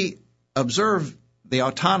 When we observe the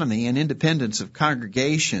autonomy and independence of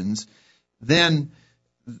congregations, then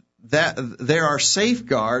that there are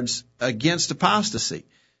safeguards against apostasy.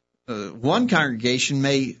 One congregation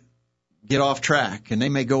may get off track and they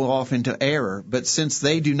may go off into error, but since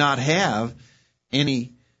they do not have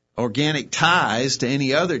any organic ties to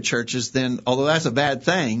any other churches, then although that's a bad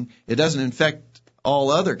thing, it doesn't infect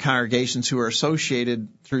all other congregations who are associated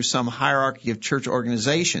through some hierarchy of church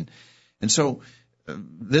organization. And so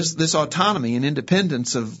this autonomy and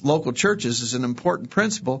independence of local churches is an important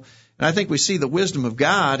principle, and I think we see the wisdom of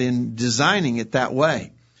God in designing it that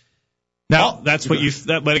way. Now, that's what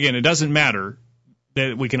but again, it doesn't matter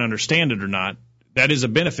that we can understand it or not. That is a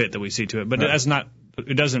benefit that we see to it, but right.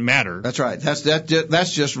 It doesn't matter. That's right. That's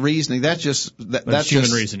just reasoning. That's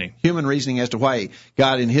human reasoning. Human reasoning as to why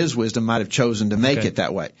God in His wisdom might have chosen to make it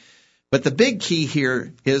that way. But the big key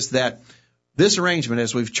here is that this arrangement,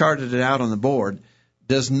 as we've charted it out on the board,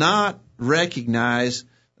 does not recognize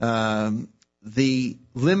the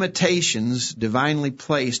limitations divinely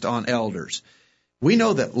placed on elders. We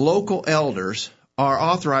know that local elders are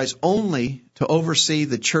authorized only to oversee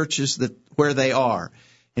the churches where they are.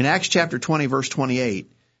 In Acts chapter 20, verse 28,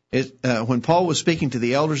 when Paul was speaking to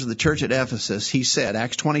the elders of the church at Ephesus, he said,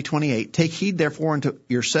 Acts 20:28, "Take heed therefore unto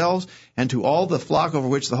yourselves and to all the flock over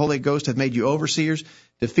which the Holy Ghost hath made you overseers,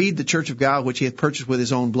 to feed the church of God which He hath purchased with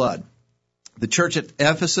His own blood." The church at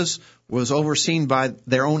Ephesus was overseen by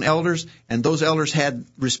their own elders, and those elders had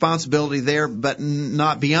responsibility there, but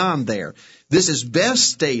not beyond there. This is best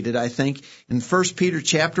stated, I think, in 1 Peter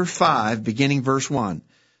chapter 5, beginning verse 1.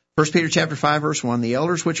 1 Peter chapter 5, verse 1, "The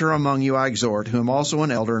elders which are among you I exhort, who am also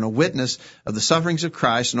an elder and a witness of the sufferings of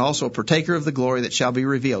Christ, and also a partaker of the glory that shall be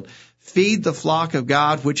revealed. Feed the flock of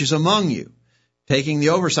God which is among you, taking the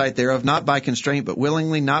oversight thereof, not by constraint, but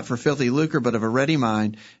willingly, not for filthy lucre, but of a ready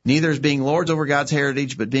mind, neither as being lords over God's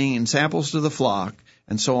heritage, but being ensamples to the flock,"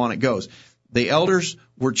 and so on it goes. The elders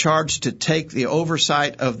were charged to take the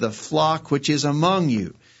oversight of the flock which is among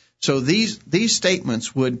you. So these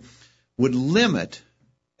statements would limit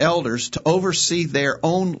elders to oversee their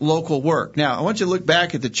own local work. Now, I want you to look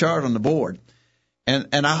back at the chart on the board, and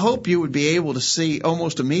I hope you would be able to see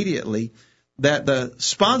almost immediately that the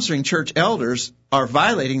sponsoring church elders are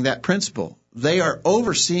violating that principle. They are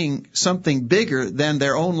overseeing something bigger than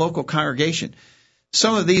their own local congregation.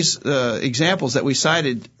 Some of these examples that we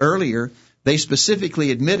cited earlier, they specifically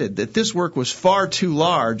admitted that this work was far too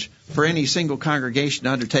large for any single congregation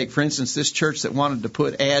to undertake. For instance, this church that wanted to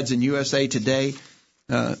put ads in USA Today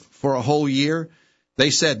for a whole year, they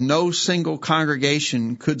said no single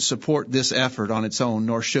congregation could support this effort on its own,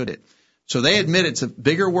 nor should it. So they admit it's a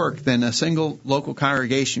bigger work than a single local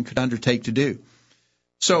congregation could undertake to do.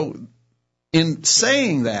 So in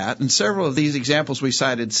saying that, and several of these examples we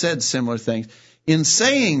cited said similar things, in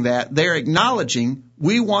saying that, they're acknowledging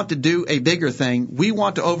we want to do a bigger thing. We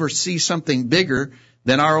want to oversee something bigger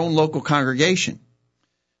than our own local congregation.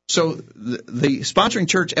 So the sponsoring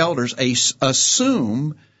church elders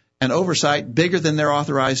assume an oversight bigger than they're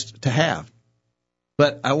authorized to have.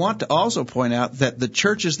 But I want to also point out that the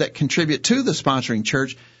churches that contribute to the sponsoring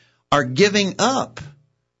church are giving up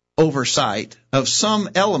oversight of some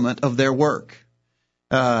element of their work.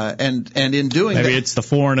 And in doing that, maybe it's the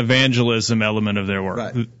foreign evangelism element of their work,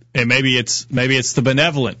 right. And maybe it's the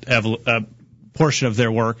benevolent portion of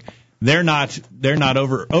their work. They're not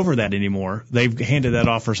over that anymore. They've handed that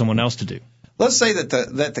off for someone else to do. Let's say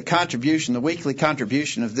that the contribution, the weekly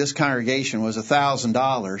contribution of this congregation was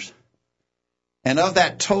 $1,000, and of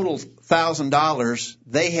that total $1,000,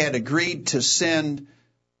 they had agreed to send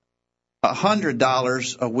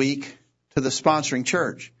 $100 a week to the sponsoring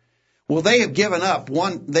church. Well, they have given up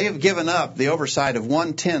the oversight of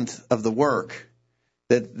 1/10 of the work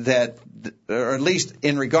that, or at least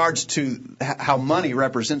in regards to how money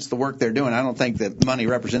represents the work they're doing. I don't think that money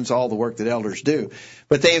represents all the work that elders do,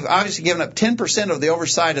 but they've obviously given up 10% of the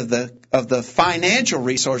oversight of the financial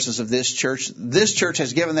resources of this church. This church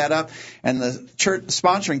has given that up, and the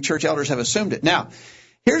sponsoring church elders have assumed it. Now,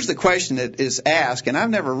 here's the question that is asked, and I've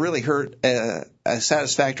never really heard a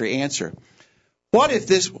satisfactory answer. What if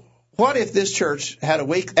this church had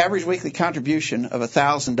average weekly contribution of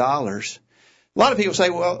 $1,000, A lot of people say,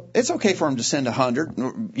 well, it's okay for them to send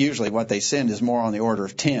 100. Usually what they send is more on the order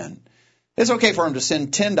of 10. It's okay for them to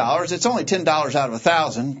send $10. It's only $10 out of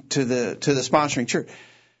 1,000 to the sponsoring church.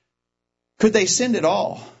 Could they send it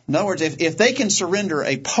all? In other words, if they can surrender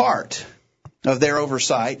a part of their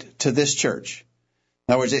oversight to this church.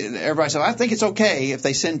 In other words, everybody says, I think it's okay if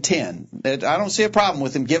they send 10. I don't see a problem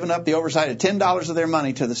with them giving up the oversight of $10 of their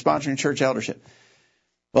money to the sponsoring church eldership.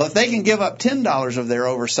 Well, if they can give up $10 of their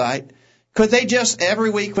oversight, could they just every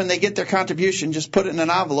week when they get their contribution just put it in an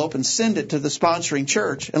envelope and send it to the sponsoring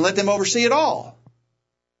church and let them oversee it all?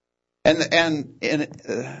 And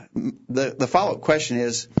the follow-up question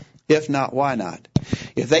is, if not, why not?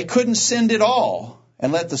 If they couldn't send it all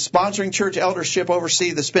and let the sponsoring church eldership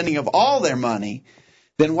oversee the spending of all their money,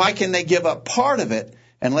 then why can they give up part of it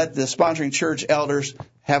and let the sponsoring church elders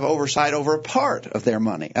have oversight over a part of their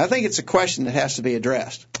money? I think it's a question that has to be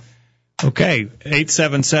addressed. Okay,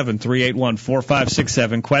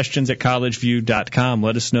 877-381-4567, questions at collegeview.com.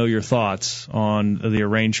 Let us know your thoughts on the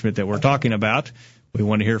arrangement that we're talking about. We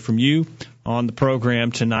want to hear from you on the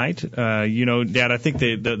program tonight. Dad, I think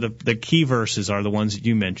the key verses are the ones that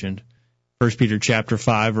you mentioned. 1 Peter chapter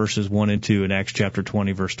 5, verses 1 and 2, and Acts chapter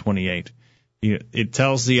 20, verse 28. It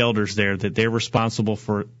tells the elders there that they're responsible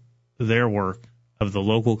for their work of the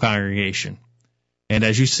local congregation. And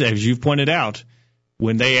as you've pointed out,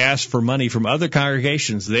 when they ask for money from other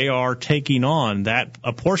congregations, they are taking on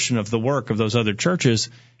a portion of the work of those other churches,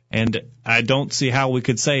 and I don't see how we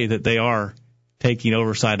could say that they are taking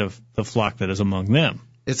oversight of the flock that is among them.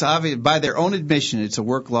 It's obvious by their own admission it's a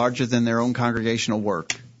work larger than their own congregational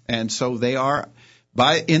work. And so they are,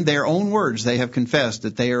 in their own words, they have confessed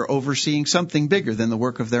that they are overseeing something bigger than the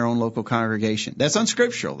work of their own local congregation. That's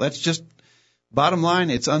unscriptural. That's just bottom line.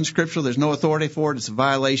 It's unscriptural. There's no authority for it. It's a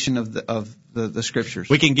violation of the scriptures.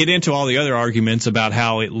 We can get into all the other arguments about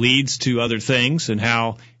how it leads to other things and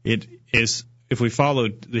how it is, if we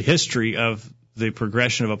followed the history of the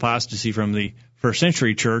progression of apostasy from the first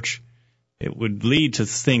century church, it would lead to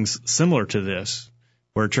things similar to this,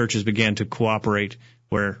 where churches began to cooperate,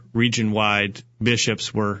 where region-wide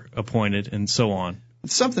bishops were appointed, and so on.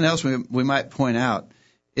 Something else we might point out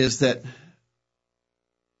is that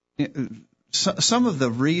some of the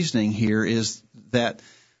reasoning here is that,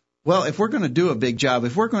 well, if we're going to do a big job,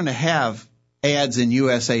 if we're going to have ads in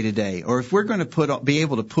USA Today, or if we're going to be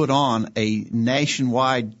able to put on a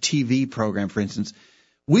nationwide TV program, for instance,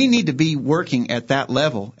 we need to be working at that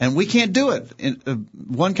level, and we can't do it.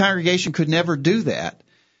 One congregation could never do that.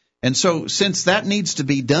 And so since that needs to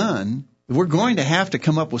be done, we're going to have to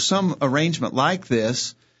come up with some arrangement like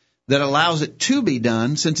this that allows it to be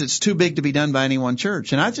done, since it's too big to be done by any one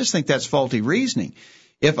church. And I just think that's faulty reasoning.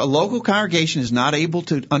 If a local congregation is not able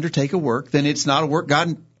to undertake a work, then it's not a work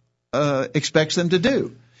God expects them to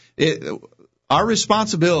do. Our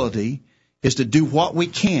responsibility is to do what we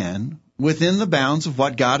can within the bounds of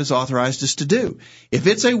what God has authorized us to do. If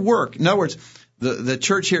it's a work, in other words, the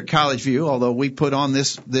church here at College View, although we put on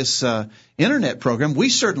this internet program, we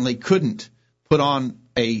certainly couldn't put on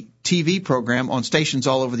a TV program on stations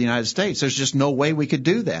all over the United States. There's just no way we could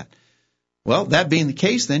do that. Well, that being the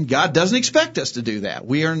case, then God doesn't expect us to do that.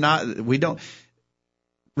 We don't.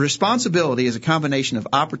 Responsibility is a combination of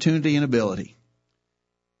opportunity and ability.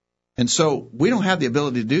 And so we don't have the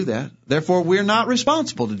ability to do that. Therefore, we're not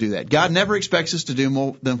responsible to do that. God never expects us to do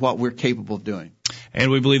more than what we're capable of doing. And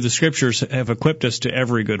we believe the Scriptures have equipped us to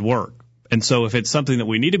every good work. And so if it's something that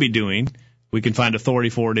we need to be doing, we can find authority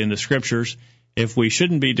for it in the Scriptures. If we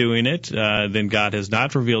shouldn't be doing it, then God has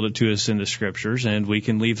not revealed it to us in the Scriptures, and we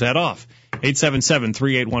can leave that off.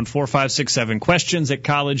 877-381-4567, questions at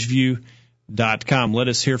collegeview.com. Let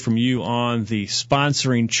us hear from you on the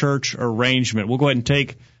sponsoring church arrangement. We'll go ahead and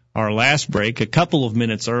take our last break a couple of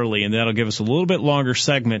minutes early, and that'll give us a little bit longer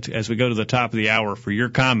segment as we go to the top of the hour for your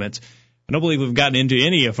comments. I don't believe we've gotten into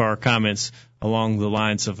any of our comments along the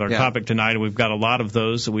lines of our topic tonight, and we've got a lot of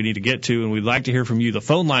those that we need to get to, and we'd like to hear from you. The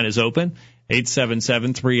phone line is open,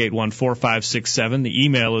 877-381-4567. The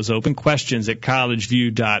email is open, questions at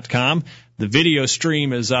collegeview.com. The video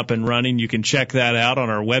stream is up and running. You can check that out on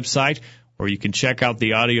our website, or you can check out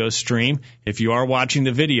the audio stream. If you are watching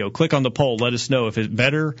the video, click on the poll. Let us know if it's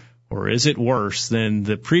better or is it worse than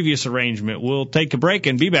the previous arrangement. We'll take a break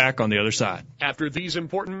and be back on the other side. After these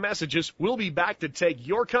important messages, we'll be back to take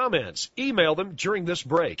your comments. Email them during this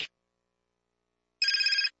break.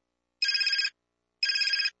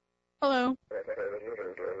 Hello.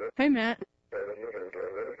 Hey, Matt.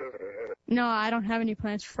 No, I don't have any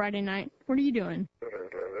plans for Friday night. What are you doing?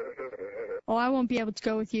 Oh, I won't be able to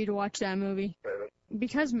go with you to watch that movie.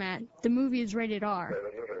 Because, Matt, the movie is rated R.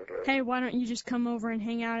 Hey, why don't you just come over and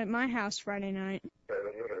hang out at my house Friday night?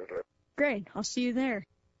 Great, I'll see you there.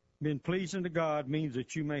 Being pleasing to God means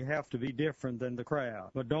that you may have to be different than the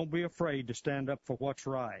crowd, but don't be afraid to stand up for what's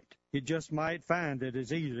right. You just might find it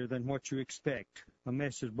is easier than what you expect. A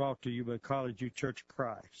message brought to you by College U Church of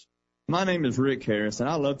Christ. My name is Rick Harris, and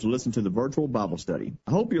I love to listen to the virtual Bible study.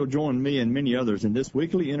 I hope you'll join me and many others in this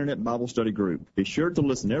weekly Internet Bible study group. Be sure to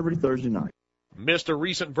listen every Thursday night. Missed a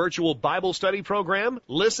recent virtual Bible study program?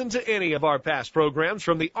 Listen to any of our past programs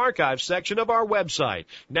from the archive section of our website.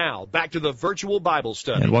 Now, back to the virtual Bible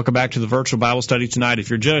study. And welcome back to the virtual Bible study tonight. If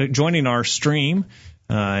you're joining our stream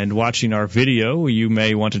and watching our video, you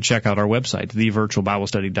may want to check out our website,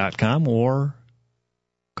 thevirtualbiblestudy.com or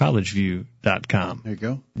collegeview.com. There you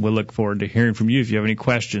go. We'll look forward to hearing from you if you have any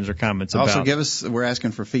questions or comments about. Also, we're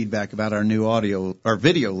asking for feedback about our new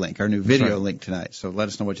video link link tonight. So let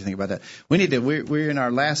us know what you think about that. We're in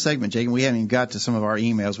our last segment, Jake, and we haven't even got to some of our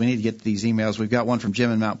emails. We need to get to these emails. We've got one from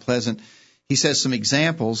Jim in Mount Pleasant. He says some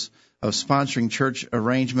examples of sponsoring church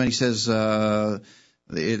arrangement. He says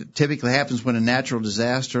it typically happens when a natural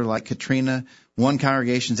disaster like Katrina, one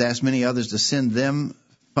congregation's asked many others to send them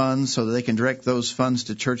funds so that they can direct those funds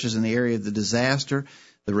to churches in the area of the disaster.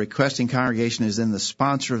 The requesting congregation is then the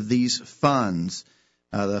sponsor of these funds.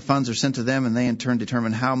 The funds are sent to them, and they in turn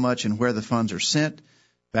determine how much and where the funds are sent.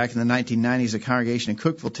 Back in the 1990s, a congregation in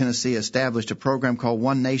Cookeville, Tennessee, established a program called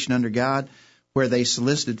One Nation Under God, where they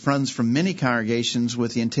solicited funds from many congregations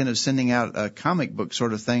with the intent of sending out a comic book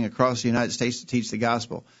sort of thing across the United States to teach the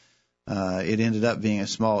gospel. It ended up being a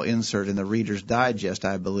small insert in the Reader's Digest,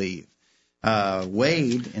 I believe.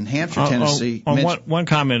 Wade in Hampshire, Tennessee. One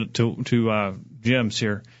comment to Jim's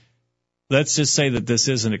here. Let's just say that this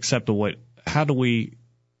isn't acceptable. How do we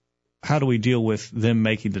deal with them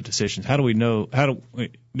making the decisions? How do we know? Are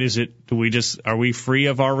we free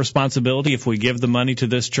of our responsibility if we give the money to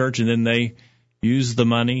this church and then they use the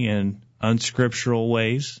money in unscriptural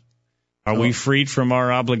ways? Are we freed from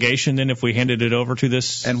our obligation then if we handed it over to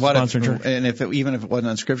this sponsoring church? And even if it wasn't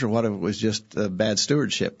unscriptural, what if it was just bad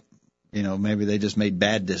stewardship? Maybe they just made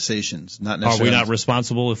bad decisions. Not necessarily. Are we not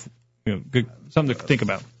responsible? Something to think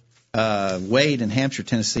about. Wade in Hampshire,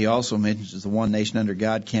 Tennessee also mentions the One Nation Under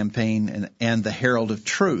God campaign and the Herald of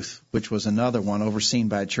Truth, which was another one overseen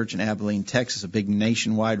by a church in Abilene, Texas, a big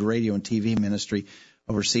nationwide radio and TV ministry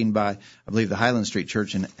overseen by, I believe, the Highland Street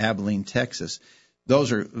Church in Abilene, Texas.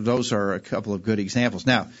 Those are a couple of good examples.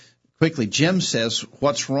 Now, quickly, Jim says,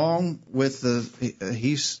 what's wrong with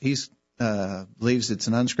he's believes it's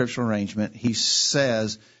an unscriptural arrangement. He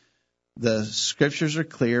says the scriptures are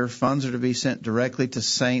clear. Funds are to be sent directly to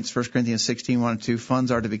saints. 1 Corinthians 16:1-2.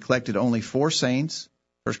 Funds are to be collected only for saints.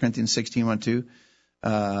 1 Corinthians 16:1-2.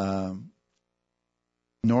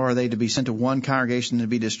 Nor are they to be sent to one congregation to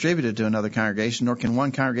be distributed to another congregation, nor can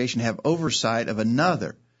one congregation have oversight of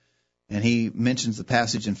another. And he mentions the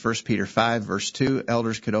passage in 1 Peter 5, verse 2.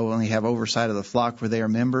 Elders could only have oversight of the flock where they are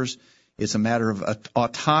members. It's a matter of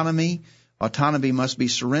autonomy. Autonomy must be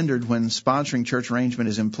surrendered when sponsoring church arrangement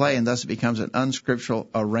is in play, and thus it becomes an unscriptural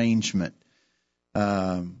arrangement.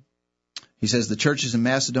 He says the churches in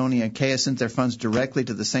Macedonia and Achaia sent their funds directly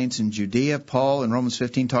to the saints in Judea. Paul in Romans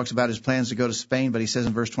 15 talks about his plans to go to Spain, but he says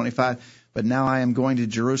in verse 25, but now I am going to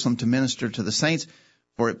Jerusalem to minister to the saints,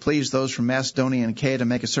 for it pleased those from Macedonia and Achaia to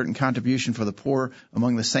make a certain contribution for the poor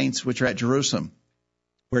among the saints which are at Jerusalem.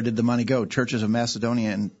 Where did the money go? Churches of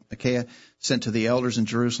Macedonia and Achaia sent to the elders in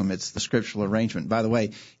Jerusalem. It's the scriptural arrangement. By the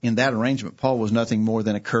way, in that arrangement, Paul was nothing more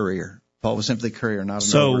than a courier. Paul was simply a courier, not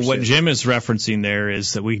an overseer. So what Jim is referencing there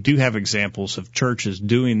is that we do have examples of churches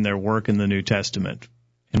doing their work in the New Testament,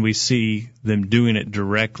 and we see them doing it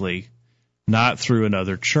directly, not through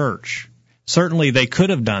another church. Certainly they could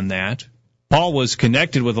have done that. Paul was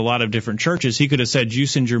connected with a lot of different churches. He could have said, you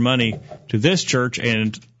send your money to this church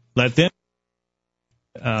and let them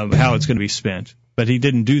how it's going to be spent. But he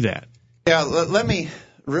didn't do that. Yeah, let me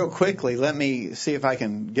see if I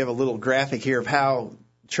can give a little graphic here of how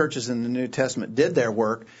churches in the New Testament did their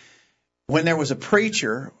work. When there was a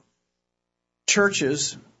preacher,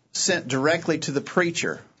 churches sent directly to the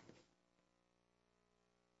preacher.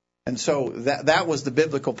 And so that was the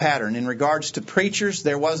biblical pattern. In regards to preachers,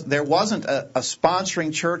 there wasn't a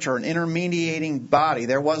sponsoring church or an intermediating body.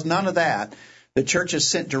 There was none of that. The churches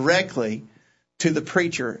sent directly to the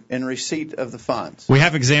preacher in receipt of the funds. We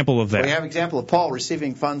have example of that. We have example of Paul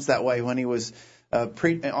receiving funds that way when he was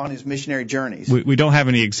on his missionary journeys. We don't have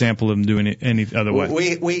any example of him doing it any other way.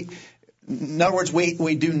 In other words,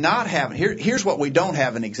 we do not have. Here's what we don't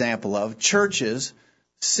have an example of: churches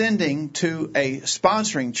sending to a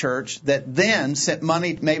sponsoring church that then sent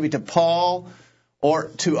money maybe to Paul or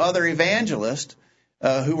to other evangelists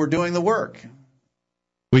who were doing the work.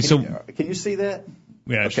 Can you see that?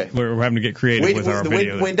 Yeah, okay. We're having to get creative with our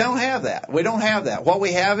video. We don't have that. We don't have that. What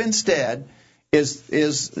we have instead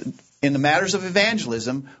is in the matters of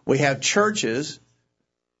evangelism, we have churches.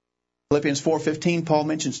 Philippians 4:15, Paul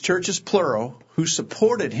mentions churches plural who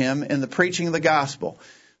supported him in the preaching of the gospel.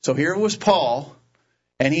 So here was Paul,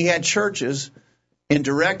 and he had churches in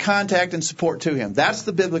direct contact and support to him. That's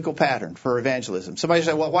the biblical pattern for evangelism. Somebody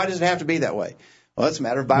say, well, why does it have to be that way? Well, it's a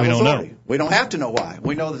matter of Bible authority. We don't have to know why.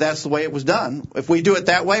 We know that that's the way it was done. If we do it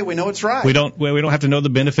that way, we know it's right. We don't have to know the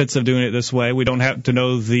benefits of doing it this way. We don't have to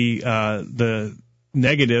know the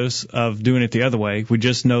negatives of doing it the other way. We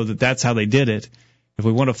just know that that's how they did it. If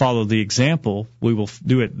we want to follow the example, we will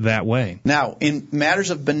do it that way. Now, in matters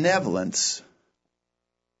of benevolence,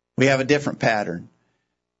 we have a different pattern.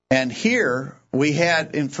 And here we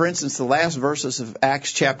had, for instance, the last verses of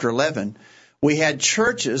Acts chapter 11, we had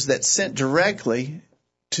churches that sent directly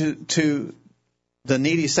to the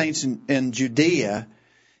needy saints in Judea.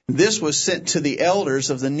 This was sent to the elders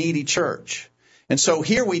of the needy church. And so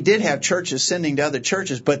here we did have churches sending to other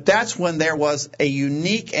churches, but that's when there was a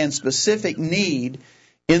unique and specific need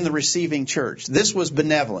in the receiving church. This was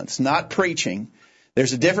benevolence, not preaching.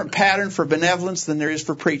 There's a different pattern for benevolence than there is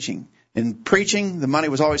for preaching. In preaching, the money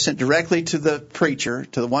was always sent directly to the preacher,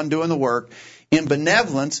 to the one doing the work. In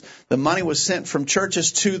benevolence, the money was sent from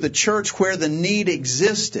churches to the church where the need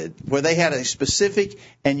existed, where they had a specific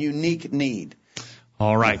and unique need.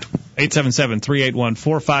 All right.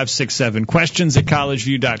 877-381-4567. Questions at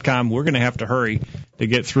collegeview.com. We're going to have to hurry to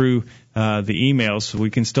get through the emails. We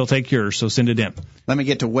can still take yours, so send it in. Let me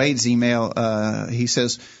get to Wade's email. He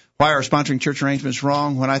says, why are sponsoring church arrangements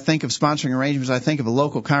wrong? When I think of sponsoring arrangements, I think of a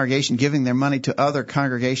local congregation giving their money to other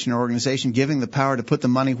congregation or organization, giving the power to put the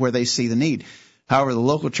money where they see the need. However, the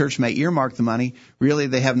local church may earmark the money. Really,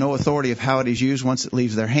 they have no authority of how it is used once it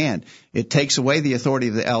leaves their hand. It takes away the authority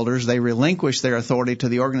of the elders. They relinquish their authority to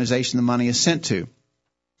the organization the money is sent to.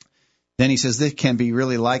 Then he says this can be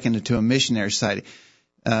really likened to a missionary society.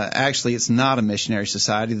 Actually, it's not a missionary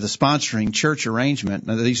society. The sponsoring church arrangement,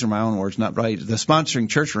 now these are my own words, not right. The sponsoring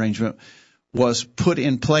church arrangement was put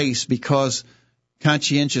in place because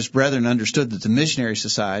conscientious brethren understood that the missionary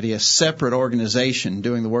society, a separate organization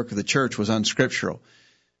doing the work of the church, was unscriptural.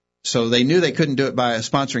 So they knew they couldn't do it by a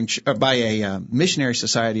missionary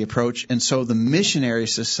society approach, and so the missionary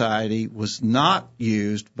society was not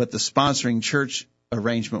used, but the sponsoring church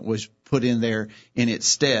arrangement was put in there in its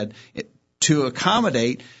stead to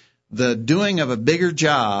accommodate the doing of a bigger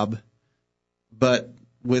job, but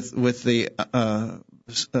with the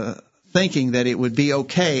thinking that it would be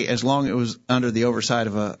okay as long as it was under the oversight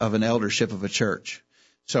of an eldership of a church.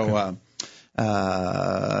 So, and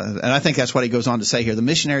I think that's what he goes on to say here. The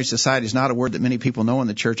missionary society is not a word that many people know in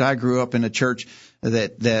the church. I grew up in a church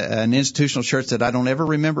an institutional church that I don't ever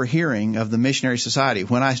remember hearing of the missionary society.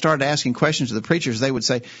 When I started asking questions of the preachers, they would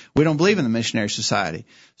say, we don't believe in the missionary society.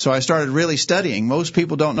 So I started really studying. Most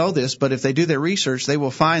people don't know this, but if they do their research, they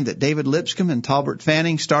will find that David Lipscomb and Talbert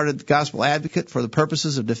Fanning started the Gospel Advocate for the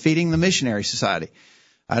purposes of defeating the missionary society.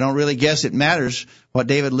 I don't really guess it matters what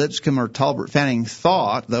David Lipscomb or Talbert Fanning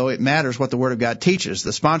thought, though it matters what the Word of God teaches.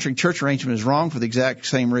 The sponsoring church arrangement is wrong for the exact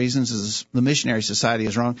same reasons as the missionary society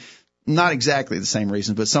is wrong. Not exactly the same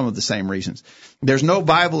reasons, but some of the same reasons. There's no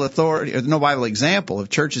Bible authority or no Bible example of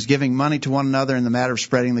churches giving money to one another in the matter of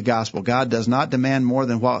spreading the gospel. God does not demand more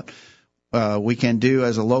than what we can do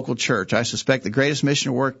as a local church. I suspect the greatest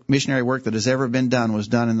missionary work that has ever been done was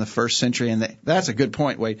done in the first century, and that's a good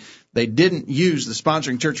point, Wade. They didn't use the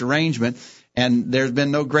sponsoring church arrangement, and there's been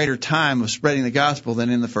no greater time of spreading the gospel than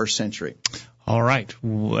in the first century. All right.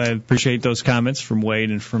 Well, I appreciate those comments from Wade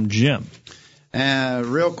and from Jim.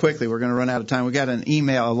 Real quickly, we're going to run out of time. We got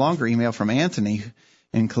a longer email from Anthony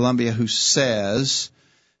in Columbia who says,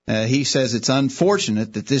 it's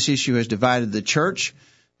unfortunate that this issue has divided the church,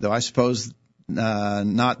 though I suppose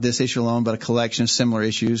not this issue alone, but a collection of similar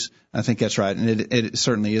issues. I think that's right, and it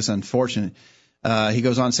certainly is unfortunate. He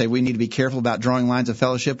goes on to say we need to be careful about drawing lines of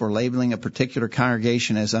fellowship or labeling a particular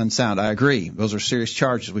congregation as unsound. I agree. Those are serious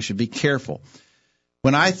charges. We should be careful.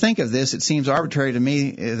 When I think of this, it seems arbitrary to me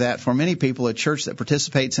that for many people, a church that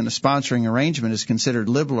participates in a sponsoring arrangement is considered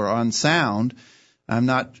liberal or unsound. I'm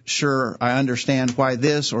not sure I understand why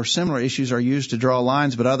this or similar issues are used to draw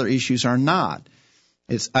lines, but other issues are not.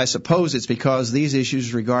 I suppose it's because these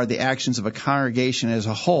issues regard the actions of a congregation as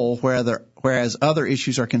a whole, whereas other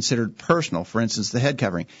issues are considered personal, for instance, the head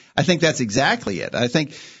covering. I think that's exactly it. I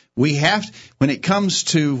think we have, when it comes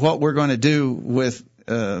to what we're going to do with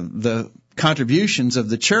the contributions of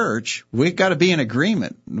the church, we've got to be in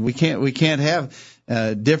agreement. We can't have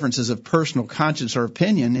differences of personal conscience or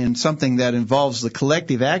opinion in something that involves the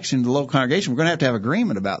collective action of the local congregation. We're going to have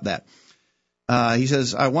agreement about that. He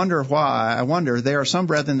says, I wonder there are some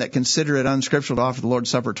brethren that consider it unscriptural to offer the Lord's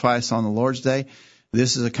Supper twice on the Lord's Day.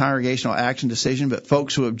 This is a congregational action decision, but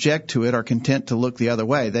folks who object to it are content to look the other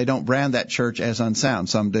way. They don't brand that church as unsound.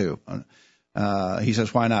 Some do. He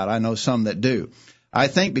says, why not? I know some that do. I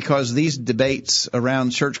think because these debates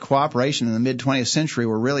around church cooperation in the mid-20th century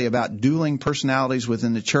were really about dueling personalities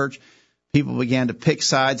within the church, people began to pick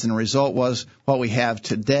sides, and the result was what we have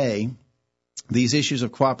today. These issues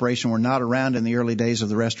of cooperation were not around in the early days of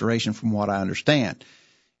the Restoration, from what I understand.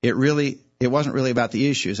 It wasn't really about the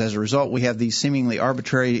issues. As a result, we have these seemingly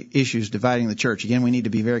arbitrary issues dividing the church. Again, we need to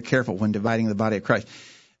be very careful when dividing the body of Christ.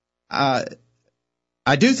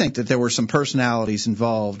 I do think that there were some personalities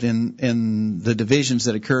involved in the divisions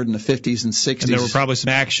that occurred in the 50s and 60s. And there were probably some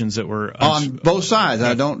actions that were on both sides.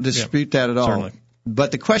 I don't dispute that at all. Certainly.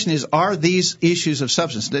 But the question is, are these issues of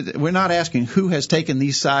substance? We're not asking who has taken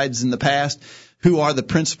these sides in the past, who are the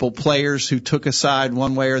principal players who took a side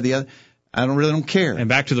one way or the other. I really don't care. And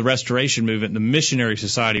back to the Restoration movement, the missionary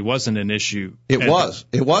society wasn't an issue. It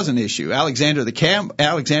was an issue. Alexander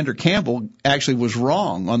Campbell actually was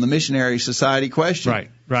wrong on the missionary society question.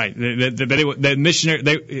 Right. The missionary,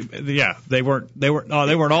 they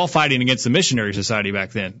weren't all fighting against the missionary society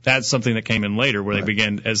back then. That's something that came in later, where they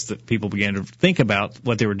began, as the people began to think about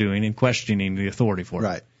what they were doing and questioning the authority for it.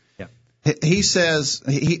 Right. He says,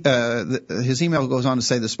 his email goes on to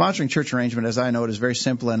say, the sponsoring church arrangement, as I know it, is very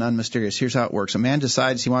simple and unmysterious. Here's how it works. A man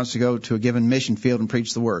decides he wants to go to a given mission field and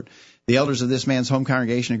preach the word. The elders of this man's home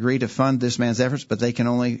congregation agree to fund this man's efforts, but they can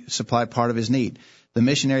only supply part of his need. The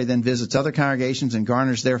missionary then visits other congregations and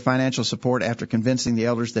garners their financial support after convincing the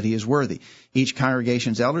elders that he is worthy. Each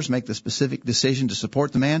congregation's elders make the specific decision to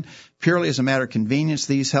support the man. Purely as a matter of convenience,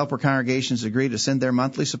 these helper congregations agree to send their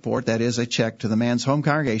monthly support, that is, a check, to the man's home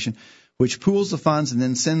congregation, which pools the funds and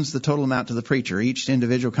then sends the total amount to the preacher. Each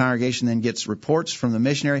individual congregation then gets reports from the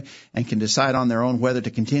missionary and can decide on their own whether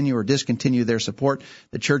to continue or discontinue their support.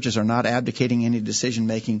 The churches are not abdicating any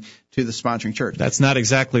decision-making to the sponsoring church. That's not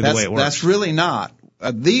exactly the way it works. That's really not.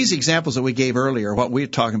 These examples that we gave earlier, what we're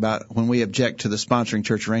talking about when we object to the sponsoring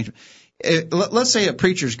church arrangement. Let's say a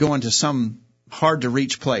preacher's going to some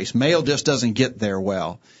hard-to-reach place. Mail just doesn't get there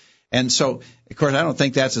well. And so, of course, I don't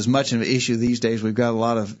think that's as much of an issue these days. We've got a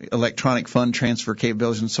lot of electronic fund transfer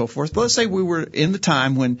capabilities and so forth. But let's say we were in the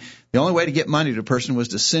time when the only way to get money to a person was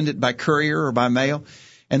to send it by courier or by mail.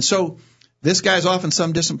 And so this guy's off in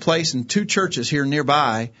some distant place, and two churches here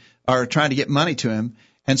nearby are trying to get money to him.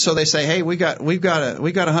 And so they say, hey, we've got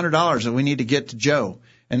 $100 that we need to get to Joe.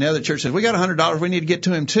 And the other church says, we got $100 we need to get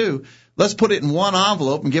to him too. Let's put it in one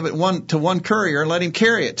envelope and give it to one courier and let him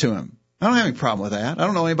carry it to him. I don't have any problem with that. I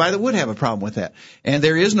don't know anybody that would have a problem with that. And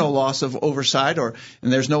there is no loss of oversight, and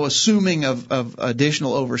there's no assuming of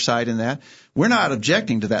additional oversight in that. We're not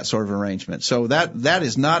objecting to that sort of arrangement. So that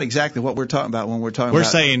is not exactly what we're talking about when we're talking about. We're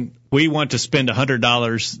saying we want to spend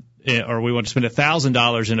 $100 or we want to spend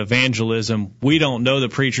 $1,000 in evangelism. We don't know the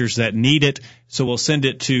preachers that need it, so we'll send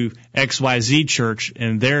it to XYZ church,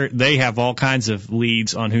 and they have all kinds of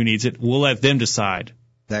leads on who needs it. We'll let them decide.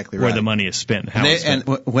 Exactly right. Where the money is spent. And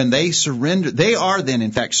when they surrender, they are then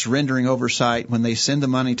in fact surrendering oversight when they send the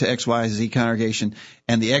money to XYZ congregation,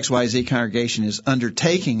 and the XYZ congregation is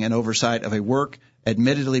undertaking an oversight of a work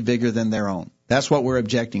admittedly bigger than their own. That's what we're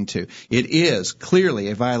objecting to. It is clearly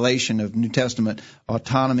a violation of New Testament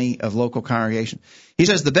autonomy of local congregation. He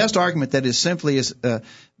says the best argument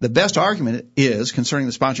is concerning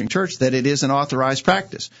the sponsoring church that it is an authorized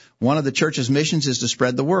practice. One of the church's missions is to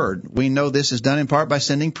spread the word. We know this is done in part by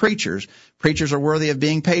sending preachers. Preachers are worthy of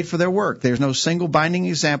being paid for their work. There's no single binding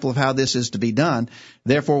example of how this is to be done.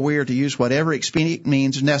 Therefore, we are to use whatever expedient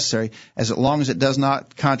means necessary as long as it does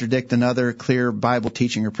not contradict another clear Bible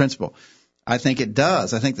teaching or principle. I think it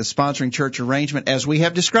does. I think the sponsoring church arrangement, as we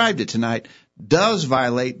have described it tonight, does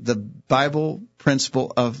violate the Bible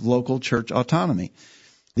principle of local church autonomy.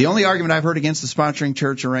 The only argument I've heard against the sponsoring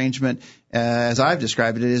church arrangement, as I've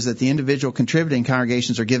described it, is that the individual contributing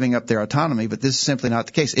congregations are giving up their autonomy, but this is simply not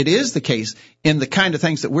the case. It is the case in the kind of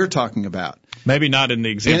things that we're talking about. Maybe not in the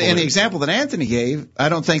example. In the example that Anthony gave, I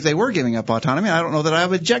don't think they were giving up autonomy. I don't know that I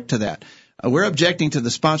would object to that. We're objecting to the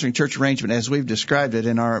sponsoring church arrangement as we've described it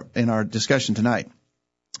in our discussion tonight.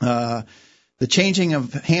 The changing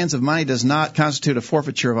of hands of money does not constitute a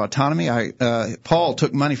forfeiture of autonomy. Paul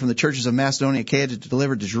took money from the churches of Macedonia and Achaia to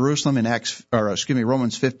deliver to Jerusalem in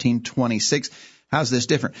Romans 15:26. How's this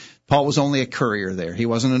different? Paul was only a courier there. He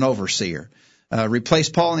wasn't an overseer. Replace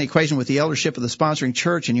Paul in the equation with the eldership of the sponsoring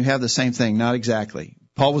church, and you have the same thing. Not exactly.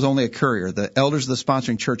 Paul was only a courier. The elders of the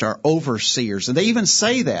sponsoring church are overseers, and they even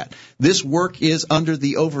say that this work is under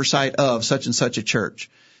the oversight of such and such a church.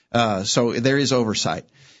 So there is oversight.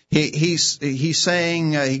 He's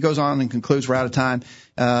saying, he goes on and concludes, we're out of time.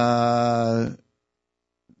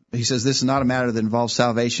 He says this is not a matter that involves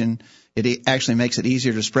salvation. It actually makes it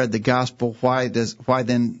easier to spread the gospel. Why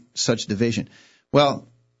then such division? Well,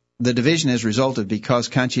 the division has resulted because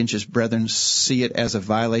conscientious brethren see it as a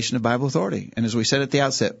violation of Bible authority. And as we said at the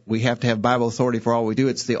outset, we have to have Bible authority for all we do.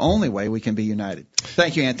 It's the only way we can be united.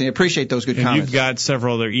 Thank you, Anthony. Appreciate those good comments. You've got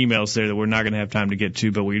several other emails there that we're not going to have time to get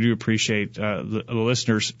to, but we do appreciate the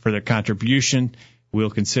listeners for their contribution.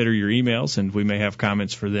 We'll consider your emails, and we may have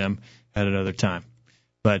comments for them at another time.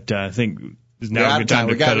 But I think now a good time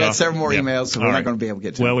to cut it off. We've got several more emails, so we're not going to be able to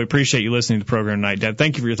get to them. Well, we appreciate you listening to the program tonight, Dad.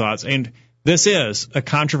 Thank you for your thoughts. And this is a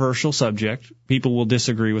controversial subject. People will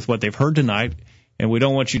disagree with what they've heard tonight, and we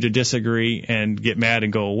don't want you to disagree and get mad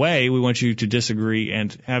and go away. We want you to disagree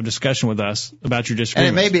and have discussion with us about your disagreements.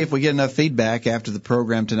 And it may be if we get enough feedback after the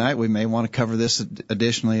program tonight, we may want to cover this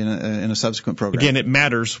additionally in a subsequent program. Again, it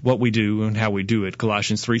matters what we do and how we do it.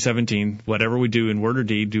 Colossians 3:17, whatever we do in word or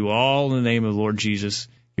deed, do all in the name of the Lord Jesus,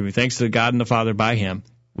 giving thanks to God and the Father by Him.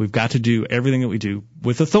 We've got to do everything that we do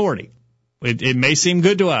with authority. It may seem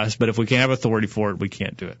good to us, but if we can't have authority for it, we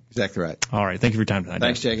can't do it. Exactly right. All right. Thank you for your time tonight.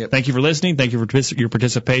 Thanks, Jacob. Thank you for listening. Thank you for your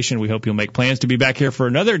participation. We hope you'll make plans to be back here for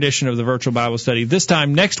another edition of the Virtual Bible Study, this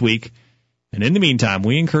time next week. And in the meantime,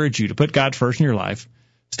 we encourage you to put God first in your life,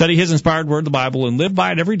 study His inspired word, the Bible, and live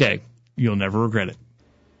by it every day. You'll never regret it.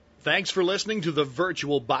 Thanks for listening to the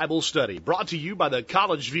Virtual Bible Study, brought to you by the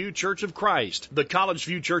College View Church of Christ. The College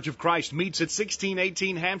View Church of Christ meets at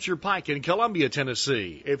 1618 Hampshire Pike in Columbia,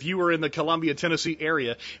 Tennessee. If you are in the Columbia, Tennessee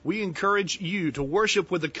area, we encourage you to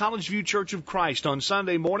worship with the College View Church of Christ on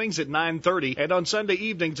Sunday mornings at 9:30 and on Sunday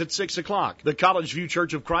evenings at 6 o'clock. The College View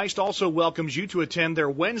Church of Christ also welcomes you to attend their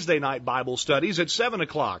Wednesday night Bible studies at 7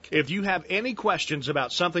 o'clock. If you have any questions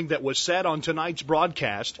about something that was said on tonight's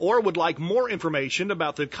broadcast or would like more information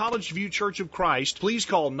about the College View Church of Christ, please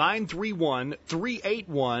call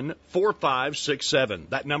 931-381-4567.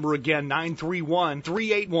 That number again,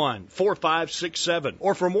 931-381-4567.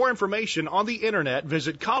 Or for more information on the internet,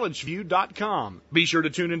 visit collegeview.com. Be sure to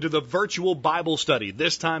tune into the Virtual Bible Study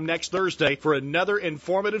this time next Thursday for another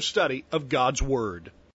informative study of God's Word.